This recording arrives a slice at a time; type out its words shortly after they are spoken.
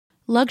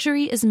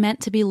Luxury is meant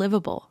to be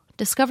livable.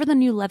 Discover the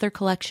new leather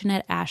collection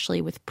at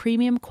Ashley with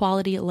premium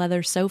quality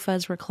leather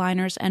sofas,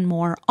 recliners, and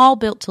more, all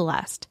built to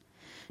last.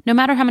 No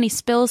matter how many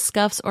spills,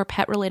 scuffs, or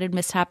pet-related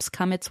mishaps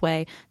come its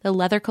way, the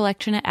leather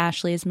collection at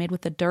Ashley is made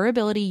with the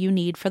durability you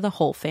need for the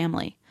whole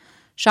family.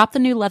 Shop the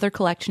new leather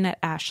collection at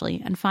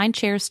Ashley and find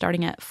chairs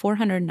starting at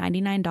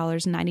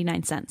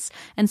 $499.99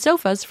 and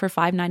sofas for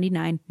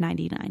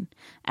 $599.99.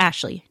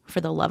 Ashley,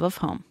 for the love of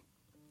home.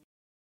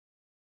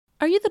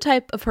 Are you the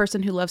type of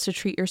person who loves to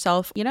treat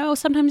yourself? You know,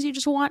 sometimes you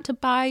just want to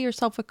buy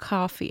yourself a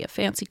coffee, a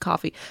fancy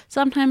coffee.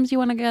 Sometimes you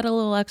want to get a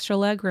little extra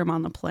legroom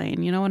on the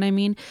plane, you know what I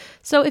mean?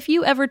 So if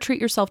you ever treat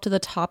yourself to the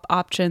top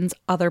options,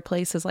 other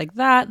places like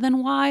that,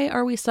 then why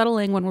are we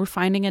settling when we're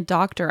finding a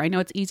doctor? I know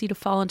it's easy to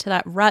fall into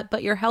that rut,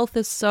 but your health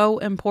is so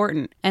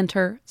important.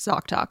 Enter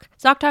ZocDoc.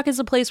 ZocDoc is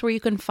a place where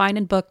you can find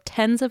and book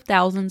tens of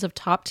thousands of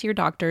top-tier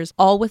doctors,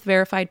 all with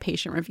verified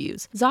patient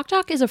reviews.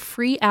 ZocDoc is a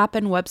free app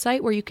and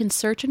website where you can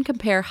search and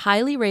compare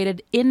highly rated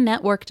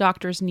in-network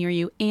doctors near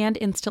you and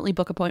instantly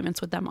book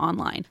appointments with them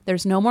online.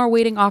 There's no more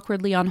waiting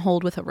awkwardly on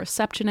hold with a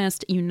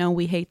receptionist. You know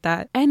we hate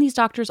that. And these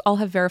doctors all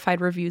have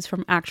verified reviews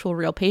from actual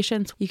real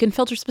patients. You can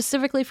filter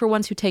specifically for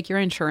ones who take your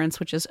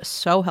insurance, which is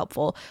so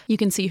helpful. You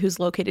can see who's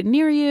located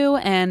near you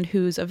and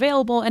who's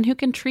available and who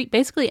can treat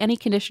basically any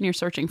condition you're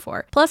searching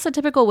for. Plus, a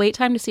typical wait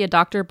time to see a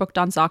doctor booked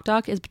on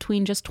ZocDoc is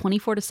between just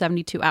 24 to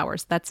 72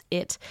 hours. That's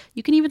it.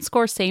 You can even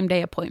score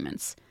same-day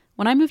appointments.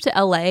 When I moved to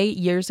LA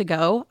years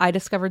ago, I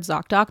discovered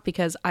ZocDoc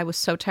because I was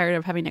so tired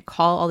of having to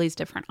call all these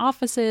different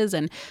offices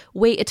and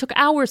wait. It took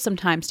hours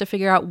sometimes to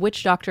figure out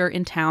which doctor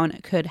in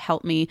town could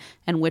help me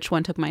and which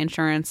one took my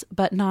insurance,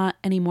 but not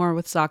anymore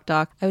with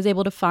ZocDoc. I was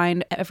able to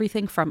find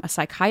everything from a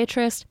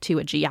psychiatrist to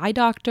a GI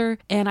doctor,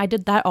 and I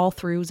did that all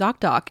through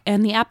ZocDoc,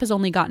 and the app has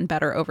only gotten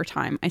better over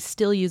time. I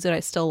still use it. I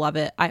still love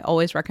it. I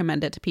always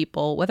recommend it to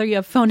people, whether you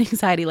have phone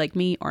anxiety like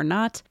me or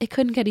not. It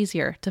couldn't get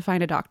easier to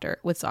find a doctor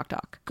with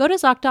ZocDoc. Go to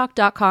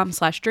ZocDoc.com/drink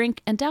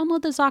and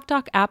download the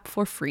ZocDoc app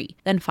for free.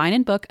 Then find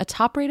and book a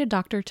top-rated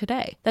doctor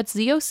today. That's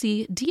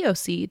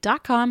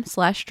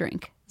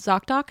ZocDoc.com/drink.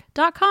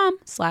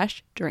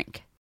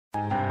 ZocDoc.com/drink.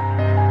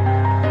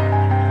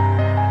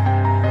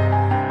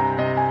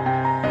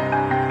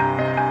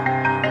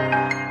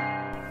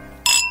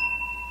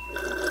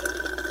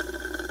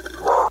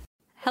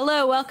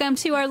 Hello, welcome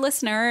to our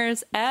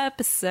listeners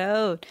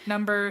episode.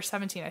 Number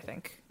 17, I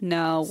think.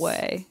 No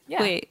way.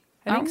 Yeah, Wait,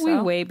 I think aren't so.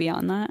 we way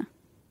beyond that?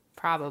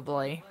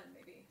 Probably.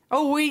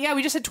 Oh,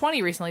 we just hit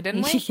 20 recently,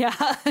 didn't we? Yeah.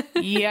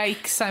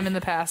 Yikes, I'm in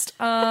the past.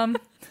 Hello,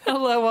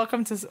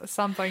 welcome to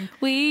something.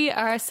 We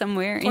are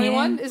somewhere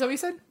 21? in... Is that what you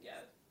said? Yeah.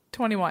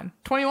 21.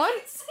 21? I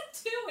said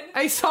 2.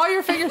 I saw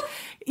your fingers.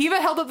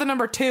 Eva held up the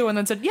number 2 and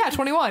then said, yeah,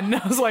 21. And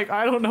I was like,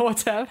 I don't know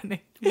what's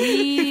happening.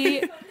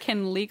 We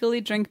can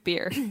legally drink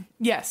beer.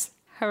 Yes.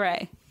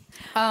 Hooray.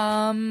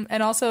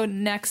 And also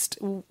next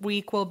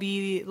week will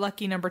be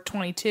lucky number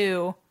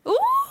 22. Ooh!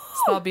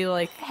 So I'll be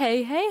like,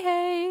 Hey, hey,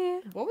 hey.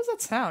 what was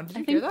that sound? Did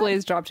you I hear think that?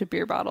 Blaze dropped a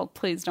beer bottle.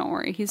 Please don't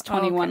worry. He's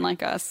 21 okay.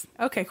 like us.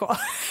 Okay, cool.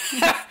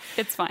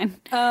 It's fine.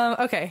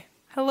 Okay.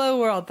 Hello,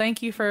 world.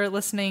 Thank you for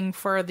listening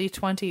for the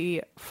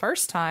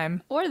 21st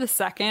time. Or the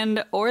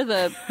second, or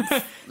the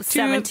to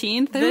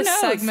 17th. Who this knows?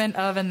 segment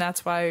of And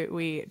That's Why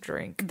We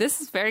Drink.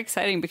 This is very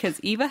exciting because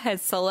Eva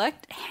has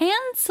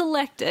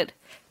hand-selected,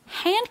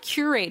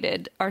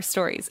 hand-curated our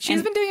stories.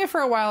 She's been doing it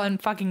for a while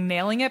and fucking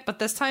nailing it, but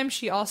this time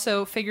she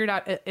also figured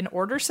out an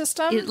order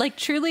system.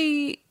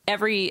 Truly,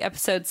 every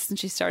episode since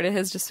she started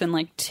has just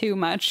been, too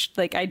much.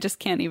 I just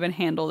can't even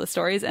handle the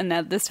stories. And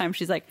now this time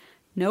she's like,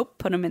 nope,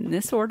 put them in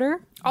this order.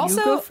 Also,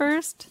 you go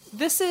first.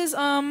 This is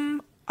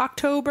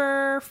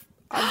October,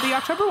 the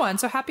October one.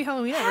 So happy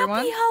Halloween, everyone.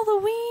 Happy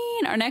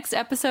Halloween. Our next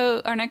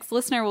episode, our next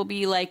listener will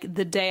be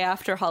the day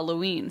after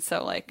Halloween.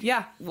 So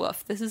yeah.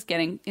 Woof. This is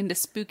getting into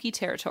spooky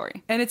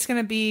territory. And it's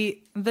going to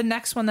be, the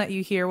next one that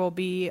you hear will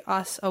be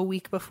us a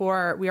week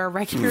before we are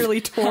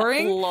regularly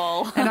touring.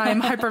 Lol. And I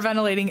am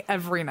hyperventilating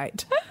every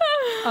night.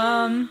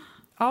 All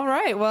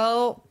right.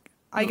 Well,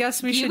 I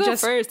guess we you should go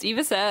just first.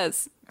 Eva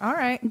says. All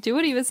right. Do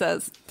what Eva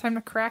says. Time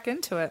to crack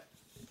into it.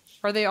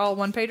 Are they all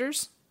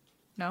one-pagers?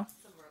 No?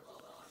 Some are a little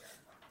bit longer.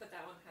 But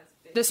that one has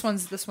big... This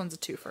one's a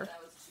twofer.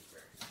 That was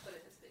cheaper, but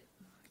it has big...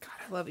 God,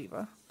 I love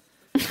Eva.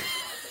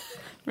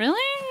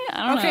 Really?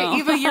 I don't know. Okay,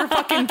 Eva, you're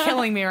fucking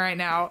killing me right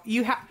now.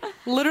 You have...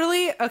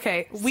 Literally,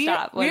 okay, we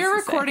are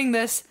recording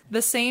this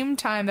the same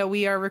time that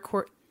we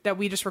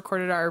just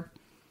recorded our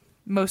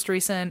most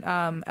recent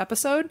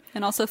episode.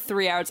 And also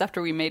 3 hours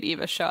after we made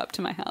Eva show up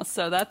to my house,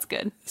 so that's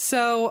good.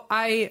 So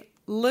I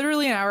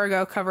literally an hour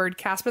ago covered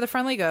Casper the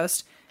Friendly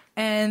Ghost,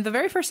 and the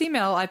very first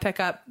email I pick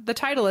up, the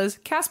title is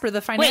Casper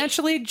the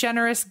Financially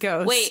Generous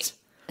Ghost. Wait,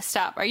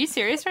 stop. Are you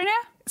serious right now?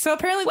 So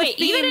apparently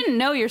Eva didn't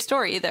know your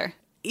story either.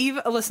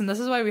 Eva, listen, this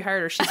is why we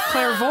hired her. She's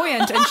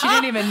clairvoyant and she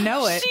didn't even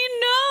know it. She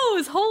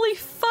knows. Holy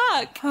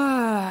fuck.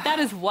 That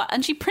is what.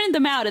 And she printed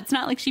them out. It's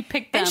not like she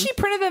picked them. And she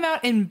printed them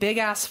out in big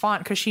ass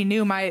font because she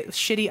knew my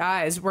shitty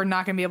eyes were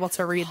not going to be able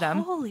to read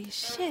them. Holy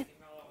shit.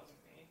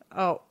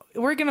 Oh,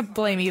 we're going to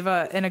blame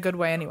Eva in a good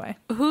way anyway.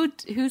 Who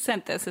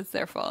sent this? It's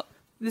their fault.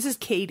 This is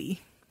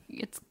Katie.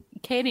 It's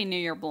Katie knew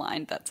you're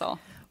blind, that's all.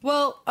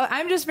 Well,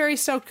 I'm just very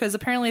stoked because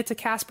apparently it's a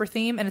Casper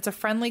theme and it's a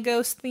friendly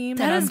ghost theme,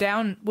 and I'm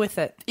down with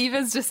it.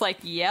 Eva's just like,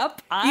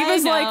 yep, I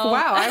Eva's know. like,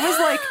 wow. I was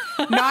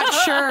like, not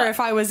sure if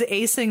I was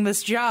acing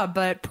this job,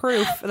 but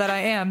proof that I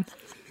am.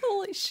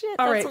 Holy shit,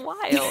 All that's right.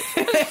 wild.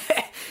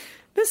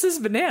 This is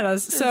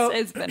bananas. So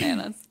It's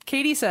bananas.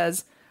 Katie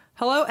says,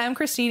 hello, M.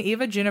 Christine,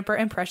 Eva, Juniper,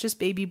 and precious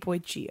baby boy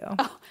Gio.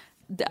 Oh,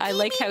 I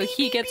like how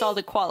he gets all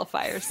the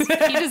qualifiers.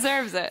 He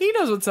deserves it. He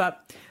knows what's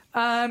up.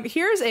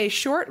 Here's a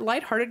short,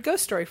 lighthearted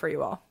ghost story for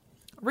you all.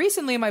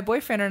 Recently, my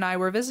boyfriend and I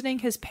were visiting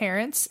his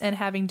parents and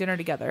having dinner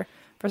together.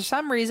 For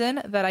some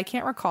reason that I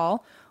can't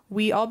recall,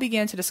 we all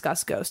began to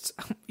discuss ghosts.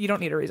 You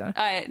don't need a reason.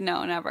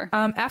 No, never.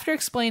 After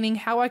explaining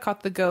how I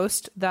caught the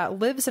ghost that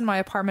lives in my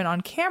apartment on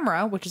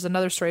camera, which is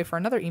another story for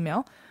another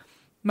email,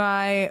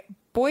 my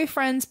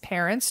boyfriend's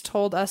parents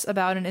told us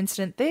about an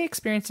incident they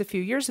experienced a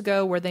few years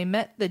ago where they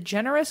met the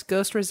generous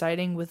ghost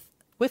residing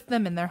with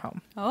them in their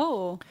home.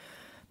 Oh.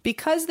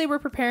 Because they were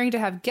preparing to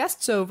have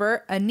guests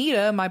over,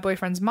 Anita, my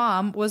boyfriend's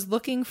mom, was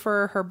looking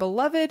for her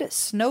beloved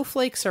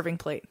snowflake serving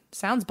plate.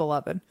 Sounds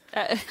beloved.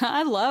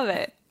 I love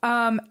it.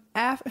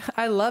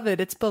 I love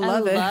it. It's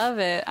beloved. I love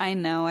it. I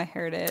know. I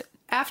heard it.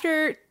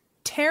 After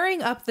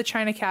tearing up the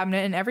china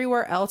cabinet and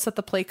everywhere else that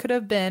the plate could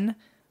have been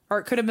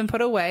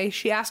put away,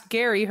 she asked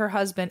Gary, her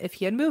husband, if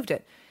he had moved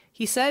it.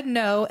 He said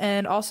no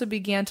and also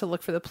began to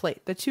look for the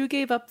plate. The two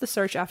gave up the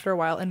search after a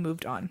while and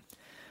moved on.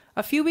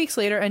 A few weeks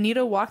later,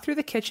 Anita walked through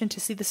the kitchen to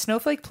see the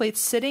snowflake plate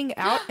sitting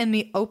out in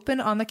the open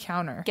on the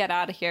counter. Get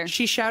out of here.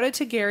 She shouted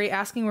to Gary,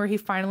 asking where he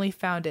finally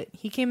found it.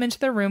 He came into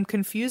the room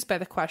confused by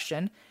the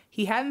question.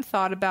 He hadn't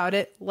thought about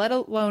it, let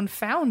alone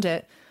found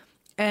it.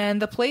 And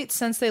the plate,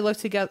 since they looked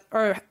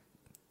together,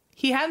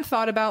 he hadn't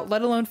thought about,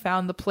 let alone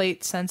found the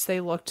plate since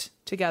they looked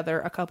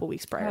together a couple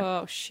weeks prior.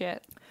 Oh,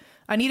 shit.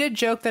 Anita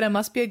joked that it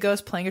must be a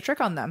ghost playing a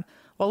trick on them.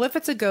 Well, if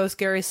it's a ghost,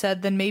 Gary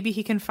said, then maybe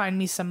he can find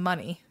me some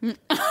money.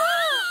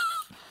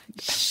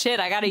 Shit,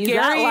 I gotta use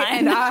Gary that line.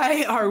 and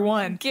I are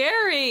one.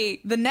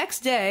 Gary! The next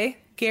day,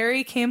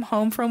 Gary came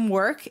home from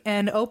work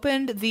and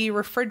opened the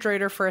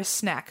refrigerator for a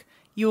snack.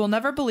 You will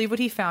never believe what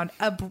he found.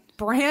 A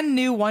brand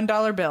new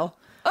 $1 bill.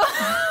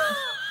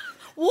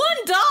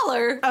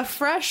 $1? A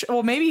fresh,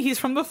 well, maybe he's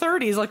from the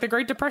 30s, like the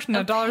Great Depression.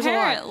 $1 a lot.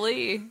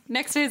 Apparently.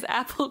 Next to his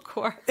Apple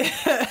Core.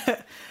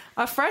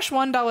 A fresh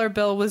 $1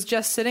 bill was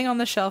just sitting on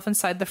the shelf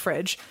inside the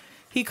fridge.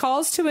 He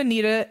calls to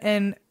Anita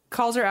and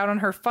calls her out on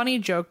her funny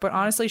joke, but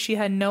honestly, she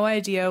had no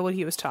idea what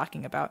he was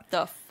talking about.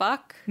 The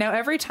fuck? Now,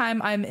 every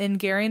time I'm in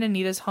Gary and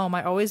Anita's home,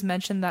 I always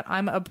mention that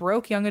I'm a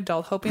broke young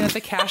adult hoping that the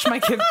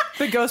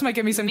ghost might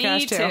give me some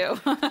cash too.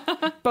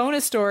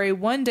 Bonus story,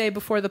 one day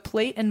before the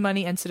plate and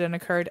money incident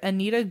occurred,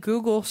 Anita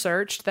Google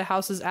searched the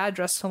house's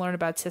address to learn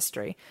about its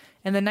history.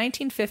 In the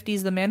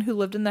 1950s, the man who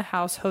lived in the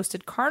house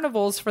hosted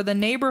carnivals for the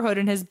neighborhood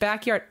in his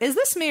backyard. Is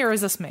this me or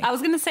is this me? I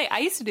was gonna say, I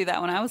used to do that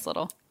when I was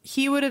little.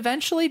 He would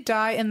eventually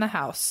die in the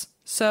house.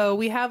 So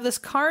we have this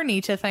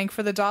carny to thank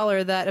for the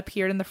 $1 that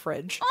appeared in the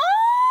fridge.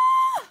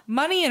 Ah!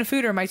 Money and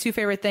food are my two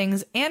favorite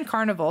things, and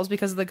carnivals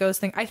because of the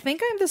ghost thing. I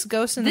think I'm this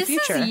ghost in the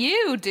future. This is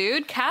you,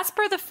 dude.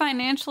 Casper the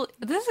Financial...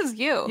 This is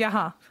you.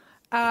 Yeah,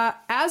 huh?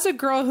 As a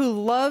girl who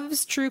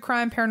loves true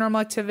crime, paranormal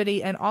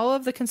activity, and all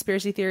of the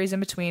conspiracy theories in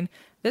between,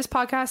 this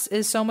podcast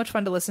is so much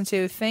fun to listen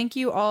to. Thank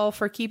you all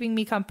for keeping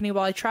me company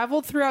while I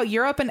traveled throughout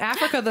Europe and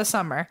Africa this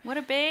summer. What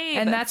a babe.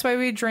 And That's Why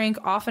We Drink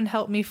often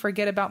helped me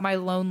forget about my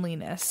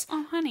loneliness.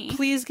 Oh, honey.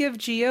 Please give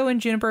Gio and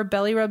Juniper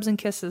belly rubs and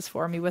kisses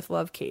for me. With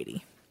love,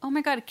 Katie. Oh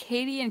my god,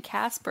 Katie and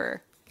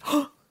Casper.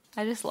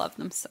 I just love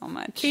them so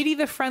much. Katie,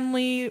 the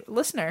friendly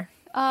listener.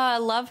 I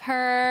love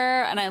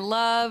her, and I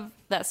love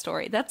that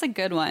story. That's a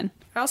good one.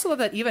 I also love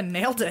that Eva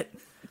nailed it.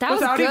 That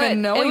without was good.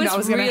 even knowing that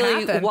was going to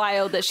really happen.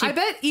 Wild that I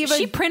bet Eva,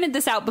 she printed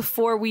this out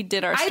before we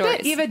did our stories. I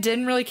bet Eva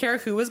didn't really care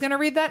who was going to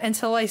read that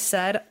until I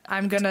said,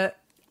 I'm going to...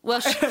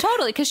 Well,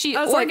 totally, because she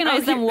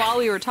organized them while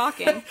we were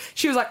talking.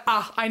 She was like,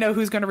 I know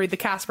who's going to read the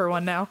Casper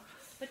one now.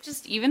 But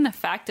just even the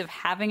fact of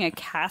having a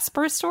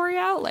Casper story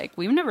out, like,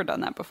 we've never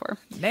done that before.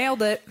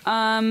 Nailed it.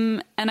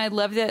 And I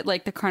love that,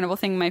 like, the carnival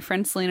thing. My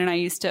friend Selena and I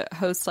used to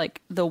host, like,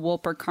 the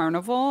Wolper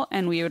Carnival,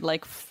 and we would,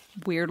 like,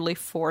 weirdly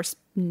force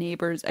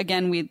neighbors.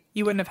 Again,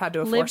 you wouldn't have had to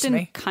have lived forced in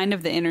me. Kind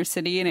of the inner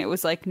city, and it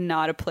was, like,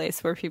 not a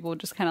place where people would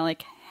just kind of,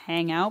 like,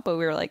 hang out. But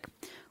we were like,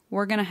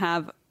 we're going to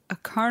have a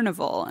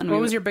carnival. And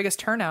what was your biggest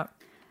turnout?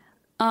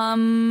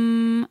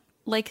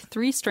 Like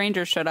 3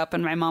 strangers showed up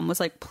and my mom was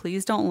like,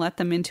 please don't let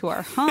them into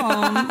our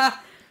home.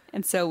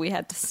 And so we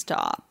had to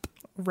stop.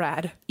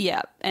 Rad.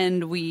 Yeah.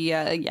 And we,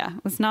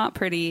 it was not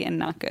pretty and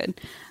not good.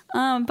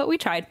 But we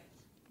tried.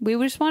 We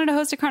just wanted to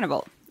host a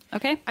carnival.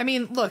 Okay. I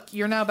mean, look,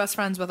 you're now best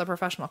friends with a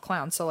professional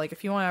clown. So like,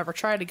 if you want to ever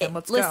try it again,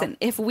 let's go. Listen,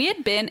 if we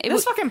had been,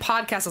 this fucking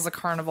podcast is a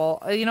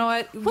carnival. You know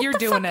what? You're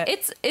doing it.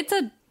 It's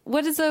a,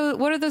 what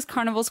are those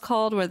carnivals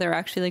called where they're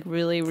actually like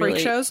really freak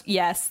shows?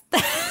 Yes.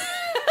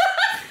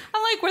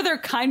 I'm like where they're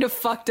kind of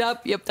fucked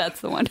up. Yep,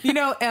 that's the one. You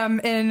know,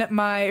 in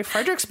my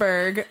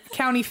Fredericksburg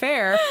County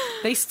Fair,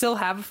 they still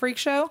have a freak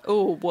show.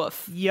 Oh,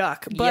 woof.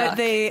 Yuck. But Yuck.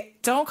 they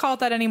don't call it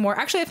that anymore.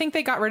 Actually, I think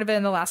they got rid of it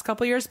in the last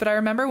couple of years, but I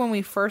remember when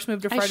we first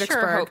moved to Fredericksburg.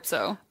 I sure hope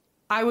so.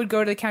 I would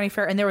go to the county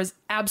fair and there was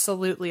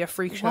absolutely a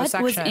freak show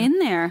section. What was in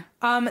there?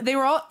 They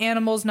were all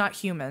animals, not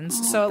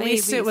humans. So at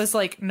least it was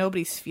like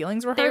nobody's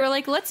feelings were hurt. They were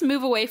like, let's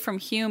move away from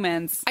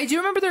humans. I do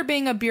remember there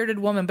being a bearded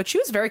woman, but she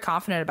was very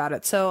confident about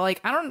it. So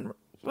like,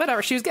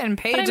 whatever. She was getting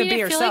paid to be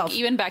herself. I feel like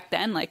even back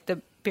then, like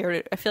the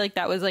bearded, I feel like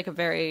that was like a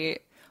very...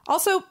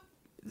 Also,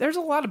 there's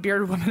a lot of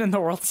bearded women in the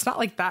world. It's not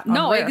like that.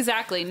 No,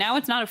 exactly. Now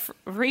it's not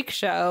a freak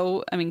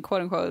show. I mean,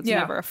 quote unquote, it's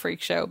never a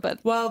freak show, but...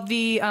 Well,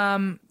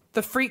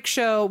 the freak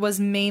show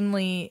was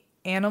mainly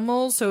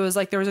animals. So it was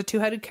like there was a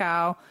 2-headed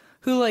cow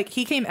who like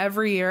he came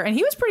every year and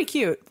he was pretty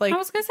cute. Like I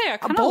was gonna say,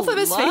 both of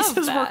his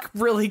faces were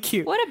really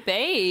cute. What a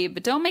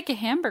babe! Don't make a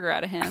hamburger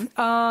out of him.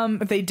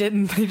 They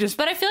didn't. They just.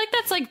 But I feel like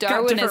that's like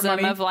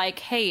Darwinism of like,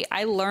 hey,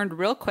 I learned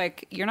real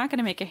quick. You're not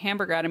gonna make a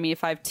hamburger out of me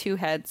if I have 2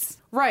 heads.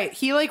 Right.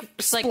 He like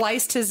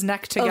spliced his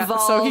neck together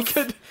so he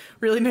could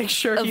really make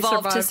sure he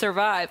survived. To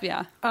survive.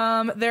 Yeah.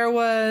 There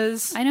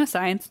was. I know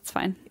science. It's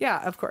fine.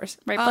 Yeah, of course.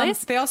 Right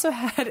place. They also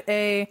had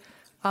a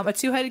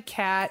 2-headed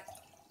cat,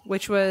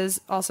 which was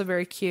also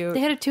very cute. They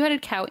had a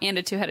 2-headed cow and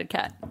a 2-headed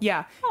cat.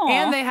 Yeah. Aww.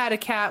 And they had a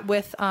cat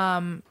with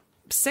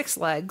 6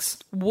 legs.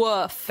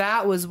 Woof.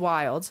 That was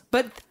wild.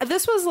 But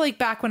this was like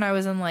back when I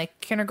was in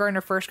like kindergarten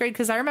or first grade,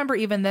 because I remember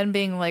even then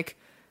being like,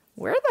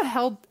 where the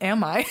hell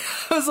am I?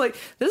 I was like,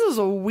 this is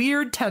a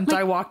weird tent like,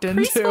 I walked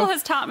into. Preschool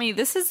has taught me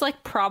this is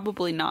like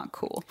probably not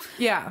cool.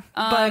 Yeah.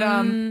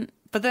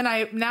 But then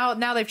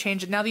now they've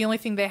changed it. Now the only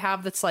thing they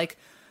have that's like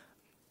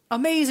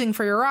amazing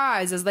for your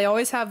eyes is they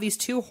always have these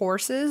 2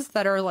 horses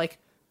that are like,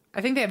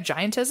 I think they have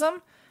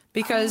giantism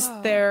because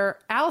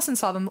Allison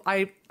saw them.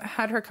 I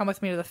had her come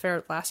with me to the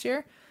fair last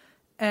year,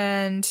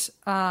 and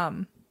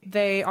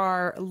they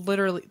are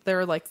literally,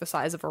 they're like the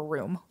size of a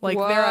room. Like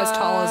they're as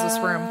tall as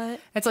this room.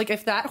 It's like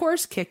if that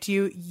horse kicked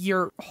you,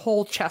 your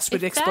whole chest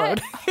would explode.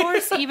 If that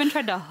horse even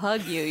tried to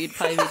hug you, you'd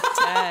probably be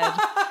dead.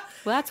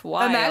 Well, that's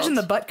wild. Imagine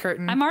the butt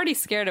curtain. I'm already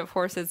scared of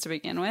horses to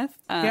begin with.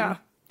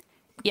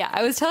 Yeah,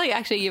 I was telling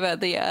actually about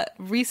the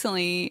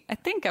recently. I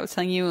think I was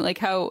telling you like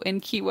how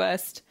in Key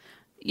West.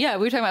 Yeah,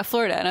 we were talking about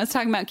Florida, and I was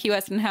talking about Key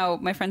West and how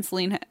my friend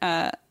Celine,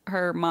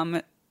 her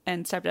mom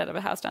and stepdad have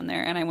a house down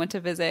there, and I went to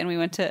visit, and we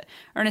went to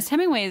Ernest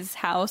Hemingway's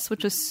house,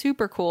 which was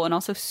super cool and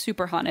also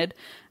super haunted.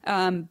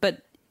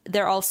 But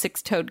they're all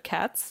 6-toed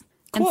cats,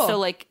 cool. And so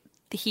like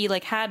he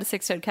like had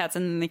 6-toed cats,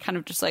 and then they kind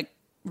of just like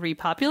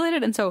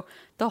repopulated, and so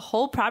the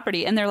whole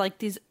property, and they're like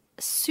these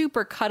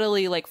super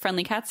cuddly like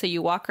friendly cats. So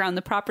you walk around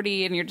the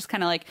property, and you're just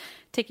kind of like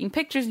taking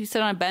pictures. You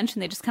sit on a bench,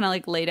 and they just kind of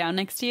like lay down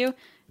next to you.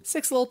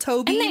 6 little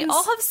toe beans. And they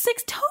all have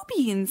 6 toe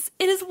beans.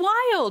 It is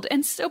wild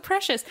and so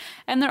precious.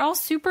 And they're all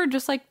super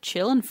just like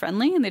chill and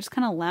friendly, and they just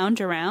kind of lounge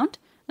around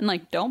and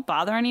like don't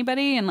bother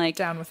anybody, and like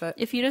down with it.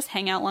 If you just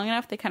hang out long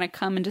enough, they kind of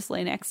come and just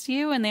lay next to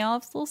you, and they all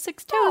have little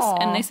 6 toes.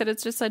 Aww. And they said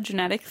it's just a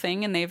genetic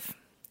thing, and they've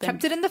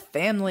kept it in the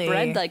family.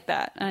 Bred like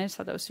that. And I just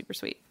thought that was super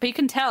sweet. But you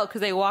can tell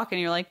because they walk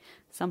and you're like,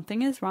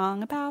 something is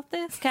wrong about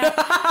this cat.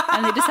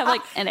 And they just have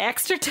like an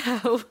extra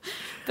toe,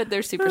 but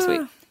they're super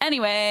sweet.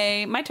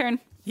 Anyway, my turn.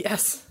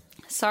 Yes.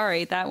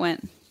 Sorry, that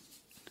went...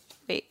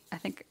 Wait, I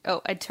think...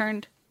 Oh, I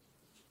turned...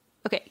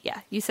 Okay, yeah.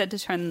 You said to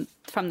turn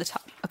from the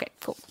top. Okay,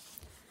 cool.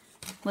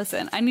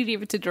 Listen, I need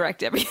Eva to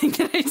direct everything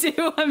that I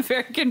do. I'm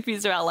very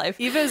confused about life.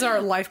 Eva is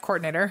our life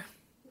coordinator.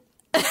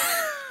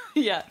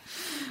 Yeah.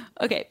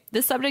 Okay,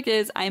 this subject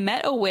is, I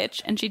met a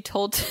witch and she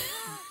told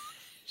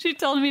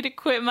me to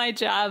quit my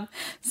job,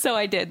 so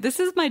I did. This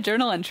is my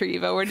journal entry,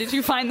 Eva. Where did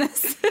you find this?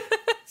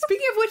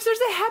 Speaking of which, there's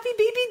a happy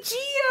baby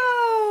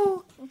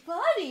Geo.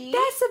 Buddy.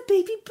 That's a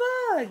baby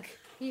bug.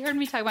 You heard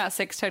me talk about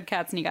 6-toed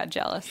cats and you got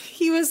jealous.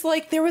 He was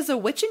like, there was a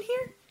witch in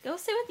here? Go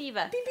sit with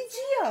Eva. Baby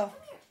Geo.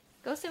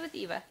 Go sit with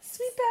Eva.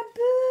 Sweet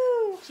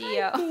babu.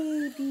 Geo.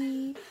 Hi,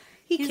 baby.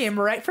 He came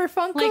right for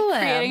Funko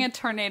like creating a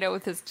tornado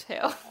with his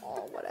tail.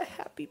 Oh, what a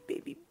happy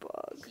baby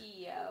bug.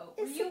 Geo.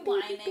 Were you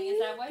whining? Baby. Is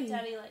that why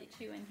Daddy let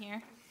you in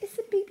here? It's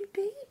a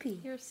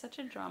baby. You're such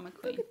a drama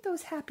queen. Look at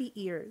those happy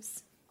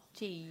ears.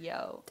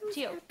 Geo.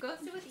 Geo, go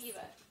sit with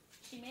Eva.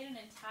 She made an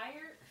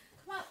entire...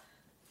 Come on.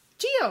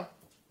 Geo.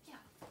 Yeah.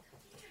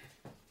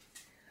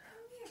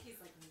 He's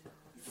like,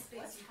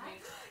 no.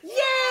 Yay!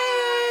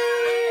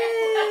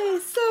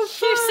 So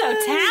fun. You're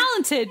so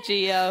talented,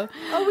 Geo.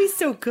 Oh, he's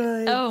so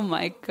good. Oh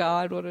my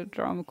God, what a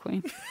drama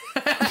queen.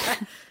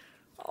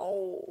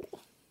 Oh,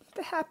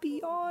 the happy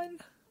yawn.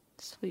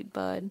 Sweet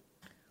bud.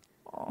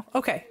 Oh.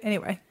 Okay,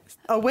 anyway.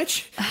 A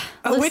witch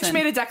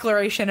made a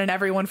declaration and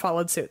everyone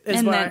followed suit,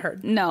 is what I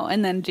heard. No,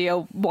 and then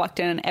Geo walked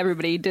in and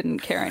everybody didn't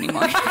care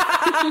anymore.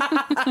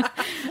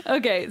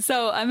 Okay,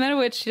 so I met a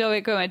witch. She told me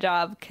to quit my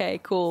job. Okay,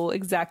 cool.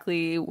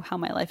 Exactly how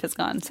my life has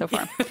gone so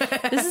far.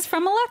 This is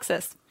from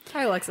Alexis.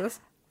 Hi, Alexis.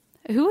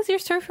 Who was your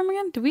story from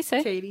again? Did we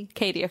say?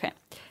 Katie, okay.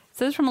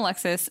 So this is from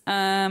Alexis.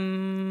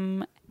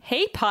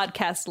 Hey,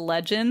 podcast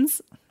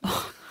legends.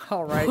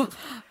 All right.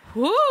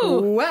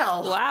 Woo!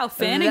 Well, wow,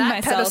 fanning that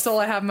myself. pedestal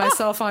I have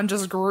myself on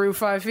just grew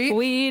 5 feet.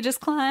 We just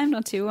climbed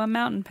onto a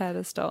mountain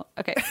pedestal.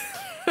 Okay.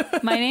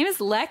 My name is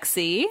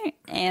Lexi,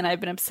 and I've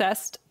been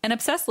an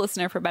obsessed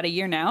listener for about a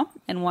year now,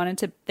 and wanted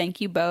to thank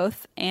you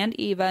both and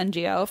Eva and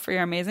Gio for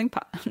your amazing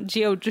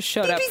Gio just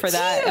showed up for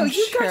that, I'm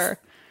sure.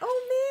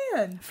 Oh,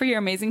 man. For your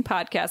amazing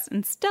podcast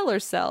and stellar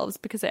selves,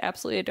 because I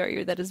absolutely adore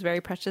you. That is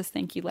very precious.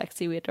 Thank you,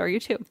 Lexi. We adore you,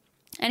 too.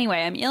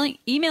 Anyway, I'm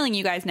emailing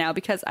you guys now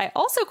because I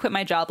also quit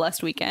my job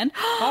last weekend.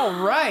 All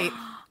right.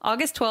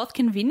 August 12th,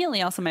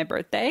 conveniently also my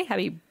birthday.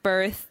 Happy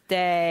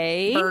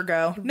birthday.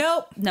 Virgo.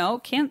 Nope. No,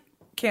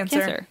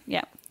 Cancer.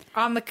 Yeah.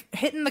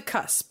 Hitting the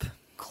cusp.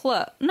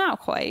 Not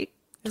quite.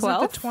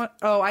 12th?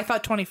 I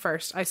thought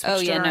 21st. I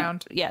switched it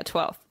around. No. Yeah,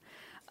 12th.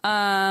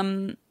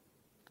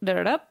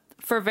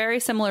 For very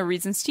similar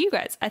reasons to you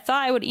guys. I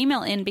thought I would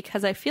email in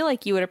because I feel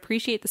like you would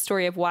appreciate the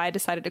story of why I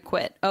decided to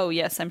quit. Oh,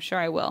 yes, I'm sure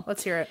I will.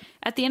 Let's hear it.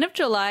 At the end of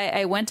July,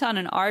 I went on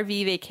an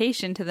RV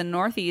vacation to the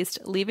Northeast,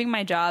 leaving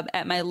my job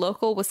at my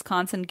local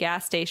Wisconsin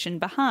gas station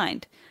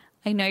behind.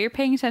 I know you're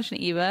paying attention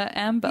to Eva,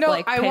 Em, but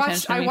pay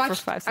attention to me for 5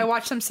 seconds. I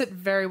watched them sit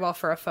very well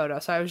for a photo,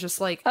 so I was just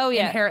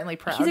inherently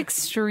proud. He's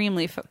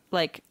extremely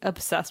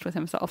obsessed with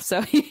himself,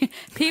 so he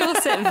will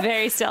sit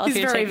very still if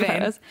you're taking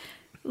photos.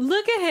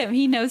 Look at him.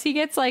 He knows he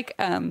gets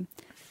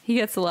he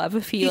gets love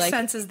if he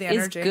senses the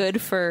energy. Is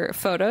good for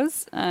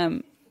photos.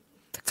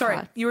 Sorry,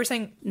 you were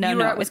saying no,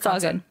 at it's all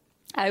good.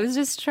 I was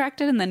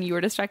distracted and then you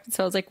were distracted,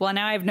 so I was like, well,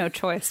 now I have no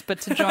choice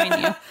but to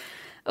join you.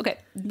 Okay.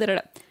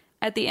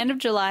 At the end of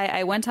July,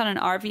 I went on an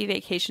RV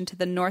vacation to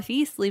the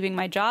Northeast, leaving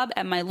my job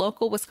at my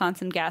local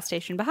Wisconsin gas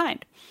station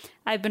behind.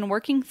 I've been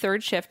working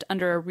third shift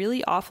under a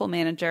really awful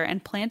manager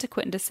and plan to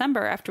quit in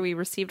December after we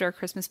received our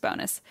Christmas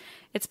bonus.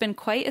 It's been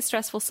quite a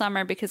stressful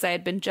summer because I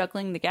had been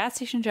juggling the gas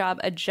station job,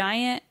 a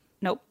grant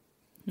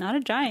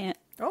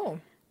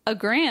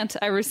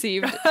I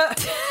received.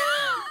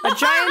 A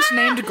giant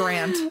named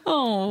Grant.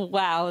 Oh,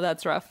 wow,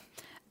 that's rough.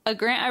 A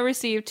grant I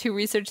received to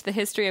research the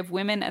history of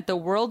women at the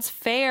World's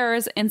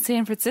Fairs in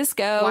San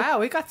Francisco. Wow,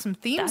 we got some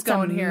themes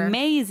going here.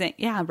 Amazing.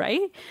 Yeah,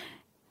 right?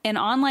 An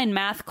online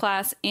math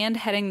class and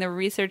heading the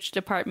research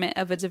department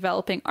of a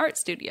developing art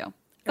studio.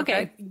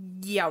 Okay.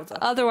 Yowza.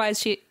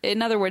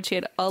 In other words, she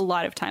had a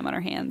lot of time on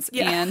her hands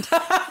and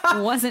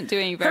wasn't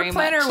doing very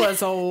much. Her planner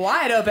was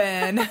wide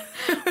open.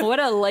 What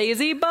a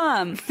lazy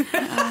bum.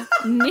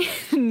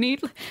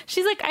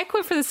 She's like, I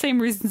quit for the same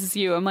reasons as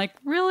you. I'm like,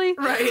 really?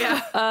 Right,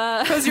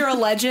 yeah. Because you're a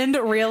legend,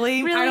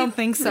 really? I don't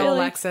think so,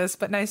 Alexis,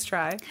 but nice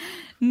try.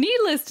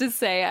 Needless to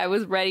say, I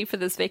was ready for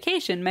this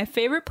vacation. My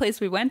favorite place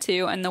we went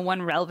to, and the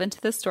one relevant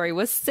to the story,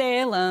 was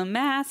Salem,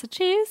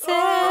 Massachusetts.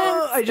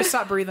 Oh, I just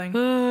stopped breathing.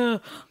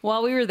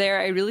 While we were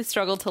there, I really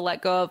struggled to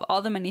let go of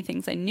all the many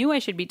things I knew I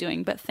should be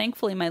doing, but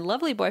thankfully my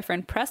lovely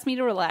boyfriend pressed me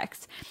to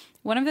relax.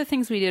 One of the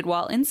things we did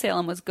while in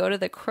Salem was go to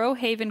the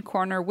Crowhaven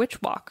Corner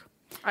Witch Walk.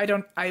 I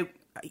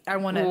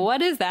want to...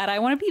 What is that? I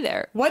want to be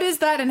there. What is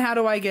that, and how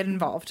do I get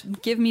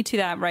involved? Give me to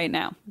that right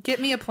now. Get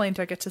me a plane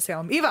ticket to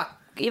Salem. Eva!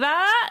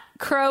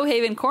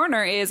 Crowhaven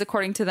Corner is,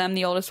 according to them,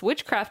 the oldest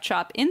witchcraft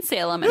shop in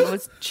Salem, and it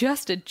was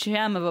just a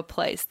gem of a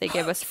place. They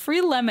gave us free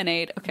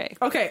lemonade.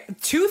 Okay,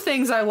 2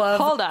 things I love.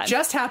 Hold on.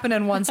 Just happened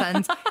in one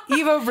sentence.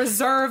 Eva,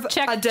 reserve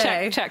a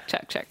day. Check.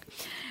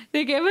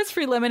 They gave us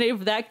free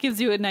lemonade. That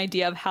gives you an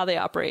idea of how they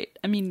operate.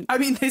 I mean,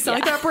 they sound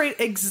like they operate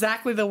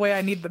exactly the way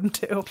I need them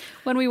to.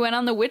 When we went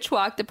on the witch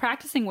walk, the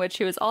practicing witch,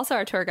 who was also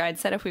our tour guide,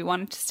 said if we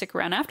wanted to stick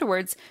around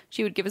afterwards,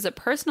 she would give us a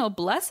personal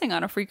blessing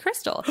on a free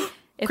crystal.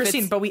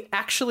 Christine, but we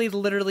actually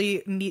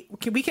literally need...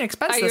 We can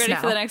expense this now. Are you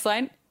ready for the next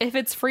line? If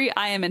it's free,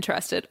 I am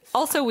interested.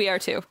 Also, we are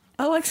too.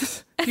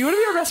 Alexis, do you want to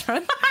be our best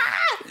friend?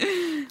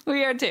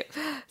 We are too.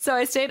 So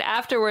I stayed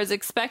afterwards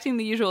expecting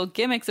the usual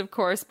gimmicks, of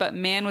course, but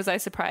man, was I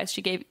surprised.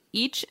 She gave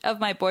each of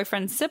my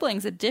boyfriend's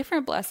siblings a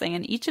different blessing,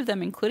 and each of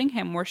them, including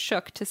him, were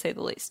shook, to say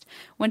the least.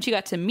 When she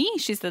got to me,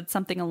 she said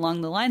something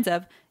along the lines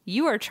of,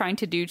 "You are trying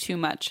to do too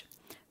much.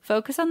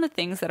 Focus on the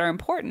things that are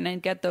important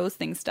and get those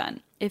things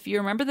done." If you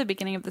remember the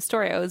beginning of the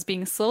story, I was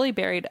being slowly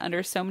buried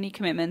under so many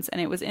commitments, and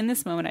it was in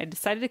this moment I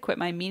decided to quit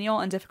my menial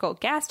and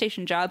difficult gas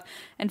station job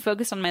and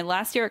focus on my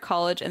last year at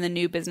college and the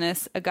new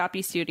business,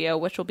 Agape Studio,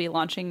 which will be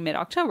launching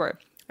mid-October.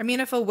 I mean,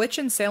 if a witch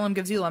in Salem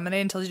gives you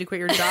lemonade and tells you to quit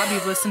your job,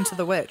 you've listened to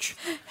the witch.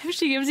 If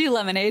she gives you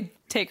lemonade,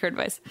 take her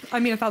advice. I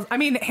mean,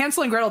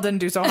 Hansel and Gretel didn't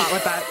do so hot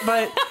with that,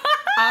 but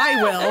I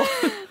will.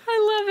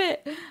 I love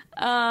it.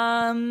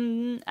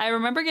 I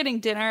remember getting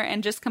dinner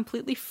and just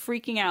completely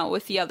freaking out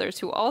with the others,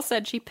 who all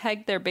said she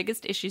pegged their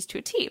biggest issues to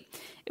a T.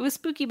 It was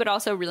spooky, but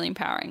also really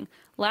empowering.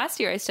 Last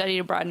year, I studied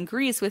abroad in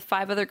Greece with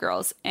 5 other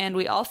girls, and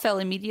we all fell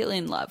immediately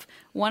in love.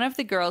 One of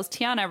the girls,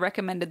 Tiana,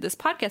 recommended this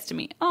podcast to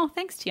me. Oh,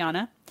 thanks,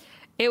 Tiana.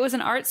 It was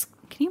an arts...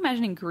 Can you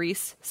imagine in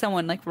Greece,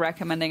 someone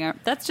recommending art?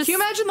 That's just... Can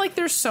you imagine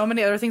there's so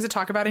many other things to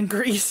talk about in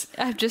Greece?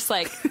 I'm just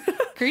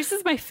Greece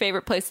is my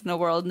favorite place in the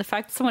world, and the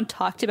fact that someone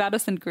talked about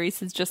us in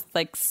Greece is just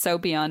so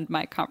beyond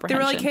my comprehension.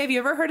 They were like, "Hey, have you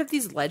ever heard of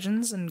these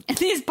legends?" And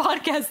these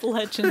podcast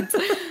legends.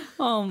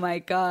 Oh my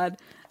god.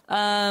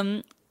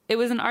 It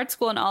was an art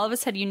school and all of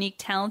us had unique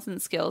talents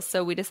and skills,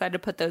 so we decided to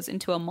put those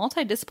into a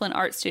multidiscipline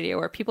art studio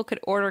where people could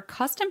order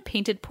custom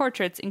painted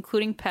portraits,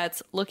 including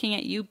pets. Looking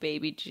at you,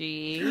 baby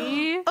G.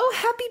 Oh,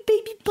 happy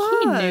baby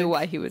bug. He knew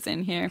why he was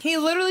in here. He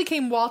literally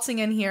came waltzing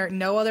in here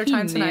no other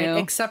time He tonight knew.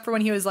 except for when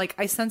he was like,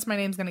 I sense my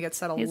name's going to get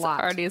said a He's lot.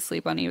 already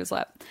asleep on Eva's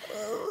lap.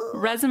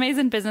 Resumes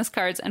and business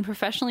cards and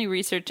professionally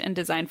researched and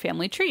designed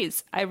family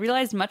trees. I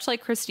realized, much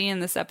like Christine in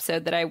this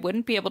episode, that I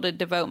wouldn't be able to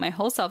devote my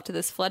whole self to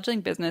this fledgling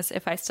business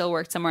if I still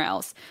worked somewhere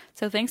else.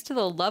 So thanks to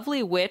the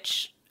lovely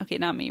witch... Okay,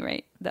 not me,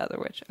 right? The other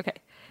witch. Okay.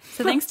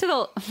 So thanks to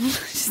the...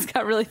 Just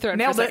got really thrown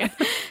Nailed for a it.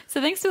 second.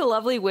 So thanks to the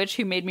lovely witch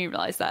who made me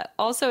realize that.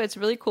 Also, it's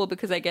really cool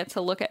because I get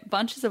to look at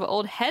bunches of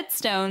old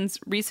headstones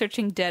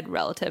researching dead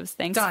relatives.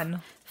 Thanks.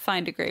 Done.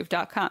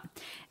 findagrave.com.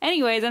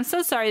 Anyways, I'm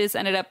so sorry this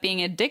ended up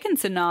being a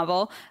Dickinson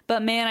novel,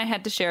 but man, I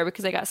had to share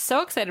because I got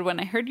so excited when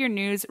I heard your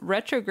news.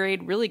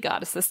 Retrograde really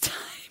got us this time.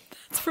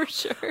 That's for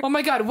sure. Oh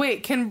my god,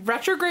 wait, can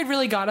retrograde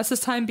really got us this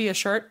time be a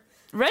shirt?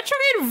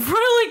 Retrograde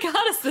really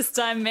got us this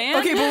time, man.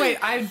 Okay, but wait,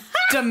 I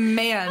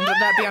demand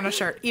that be on a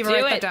shirt. Eva, Do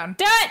write it. that down.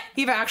 Do it.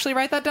 Eva, actually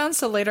write that down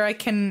so later I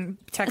can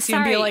text you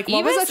and Sorry, be like,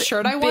 what was Eva's that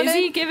shirt I busy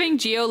wanted? giving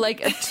Gio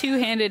like a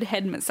two-handed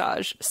head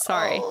massage.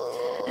 Sorry.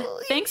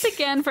 Thanks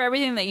again for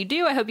everything that you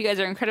do. I hope you guys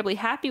are incredibly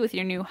happy with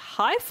your new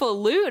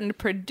highfalutin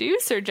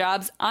producer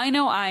jobs. I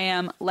know I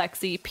am,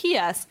 Lexi.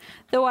 P.S.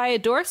 Though I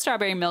adore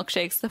strawberry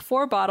milkshakes, the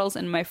 4 bottles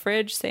in my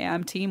fridge say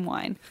I'm team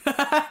wine.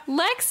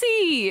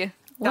 Lexi!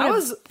 That What a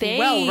was babe.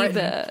 well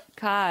written.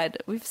 God,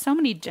 we have so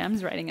many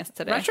gems writing us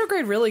today.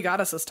 Retrograde really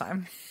got us this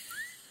time.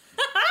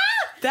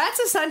 That's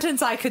a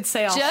sentence I could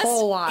say a Just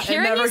whole lot and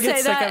hearing never you get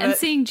say sick that of and it.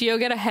 seeing Gio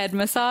get a head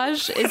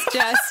massage is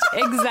just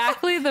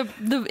exactly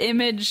the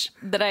image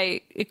that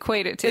I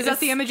equate it to. Is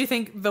that the image you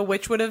think the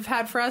witch would have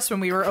had for us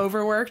when we were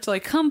overworked?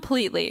 Like,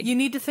 Completely. you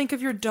need to think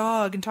of your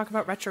dog and talk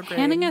about retrograde.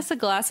 Handing us a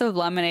glass of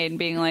lemonade and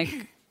being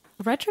like,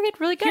 retrograde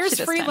really got you Here's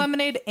this free time.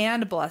 lemonade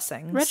and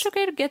blessings.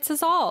 Retrograde gets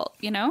us all,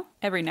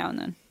 every now and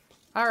then.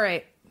 All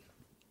right.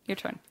 Your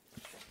turn.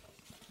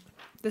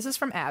 This is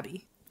from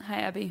Abby.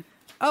 Hi, Abby.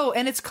 Oh,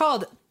 and it's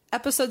called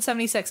episode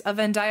 76, A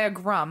Venn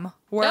Diagram,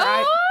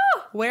 Oh!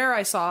 where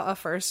I saw a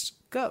first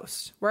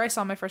ghost. Where I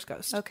saw my first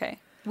ghost. Okay.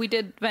 We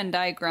did Venn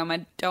diagram.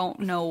 I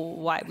don't know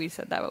why we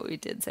said that, but we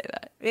did say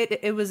that.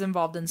 It was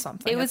involved in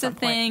something. It at was a some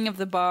point. thing of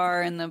the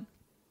bar and the...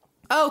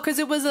 Oh, because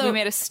it was We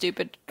made a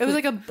stupid... It was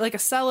like a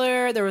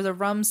cellar. There was a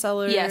rum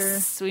cellar.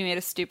 Yes, we made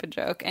a stupid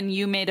joke, and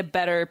you made a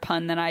better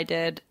pun than I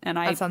did, and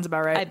That sounds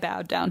about right. I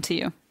bowed down to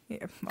you.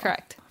 Yeah, well,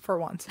 Correct. for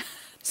once.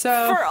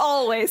 So For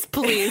always,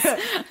 please.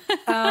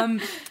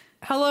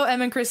 hello,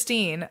 Em and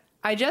Christine.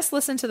 I just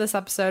listened to this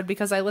episode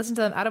because I listened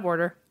to them out of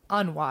order.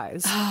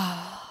 Unwise.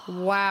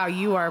 Wow,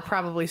 you are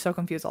probably so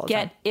confused all the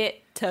time. Get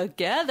it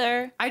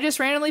together. I just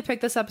randomly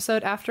picked this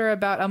episode after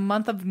about a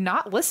month of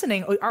not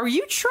listening. Are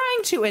you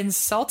trying to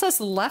insult us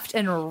left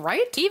and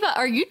right? Eva,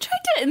 are you trying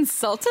to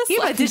insult us?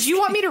 Eva, Like- did you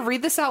want me to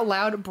read this out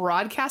loud,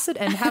 broadcast it,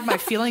 and have my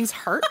feelings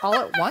hurt all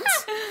at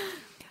once?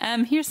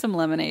 Here's some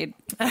lemonade.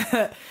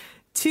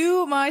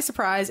 To my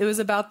surprise, it was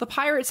about the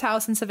Pirate's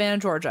House in Savannah,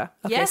 Georgia.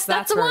 Okay, Yes, so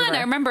that's the where we one. were.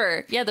 I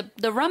remember. Yeah,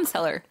 the rum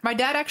cellar. My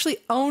dad actually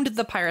owned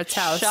the Pirate's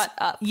House. Shut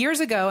up. Years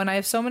ago, and I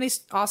have so many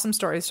awesome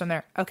stories from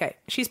there. Okay,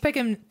 she's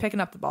picking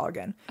up the ball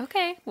again.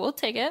 Okay, we'll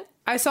take it.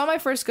 I saw my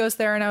first ghost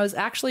there, and I was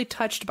actually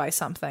touched by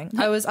something.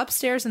 I was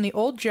upstairs in the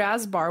old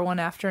jazz bar one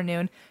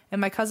afternoon,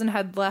 and my cousin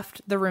had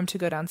left the room to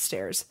go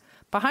downstairs.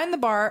 Behind the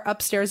bar,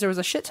 upstairs, there was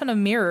a shit ton of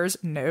mirrors.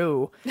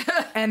 No.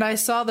 And I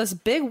saw this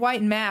big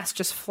white mass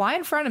just fly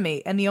in front of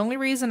me, and the only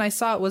reason I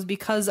saw it was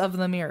because of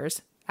the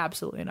mirrors.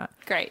 Absolutely not.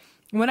 Great.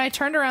 When I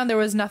turned around, there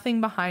was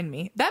nothing behind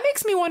me. That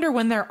makes me wonder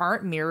when there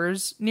aren't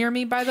mirrors near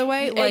me, by the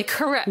way. Like,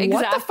 Correct. what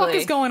Exactly. the fuck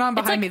is going on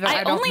It's behind me like,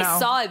 that I don't only know?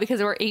 saw it because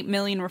there were 8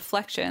 million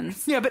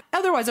reflections. Yeah, but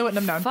otherwise I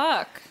wouldn't have known.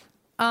 Fuck.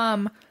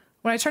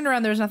 When I turned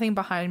around, there was nothing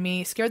behind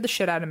me. Scared the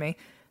shit out of me.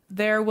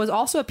 There was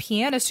also a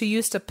pianist who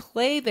used to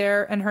play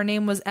there, and her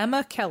name was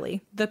Emma Kelly.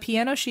 The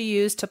piano she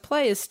used to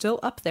play is still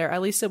up there.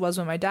 At least it was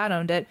when my dad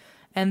owned it.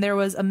 And there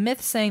was a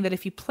myth saying that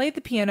if you played the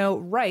piano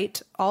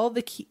right, all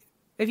the keys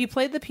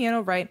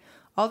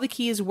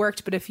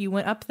worked. But if you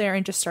went up there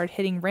and just started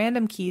hitting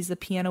random keys, the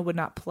piano would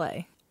not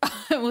play.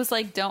 It was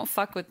like, don't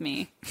fuck with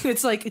me.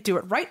 It's like, do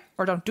it right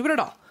or don't do it at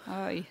all.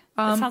 Oh,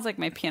 that sounds like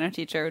my piano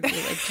teacher would be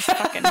like, just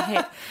fucking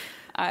hit.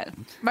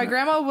 My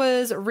grandma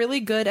was really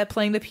good at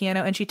playing the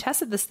piano, and she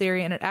tested this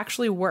theory, and it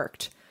actually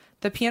worked.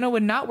 The piano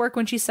would not work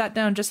when she sat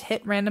down, just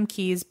hit random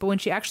keys, but when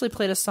she actually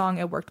played a song,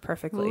 it worked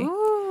perfectly.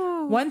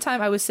 Ooh. One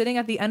time, I was sitting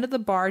at the end of the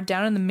bar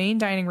down in the main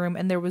dining room,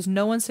 and there was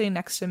no one sitting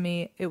next to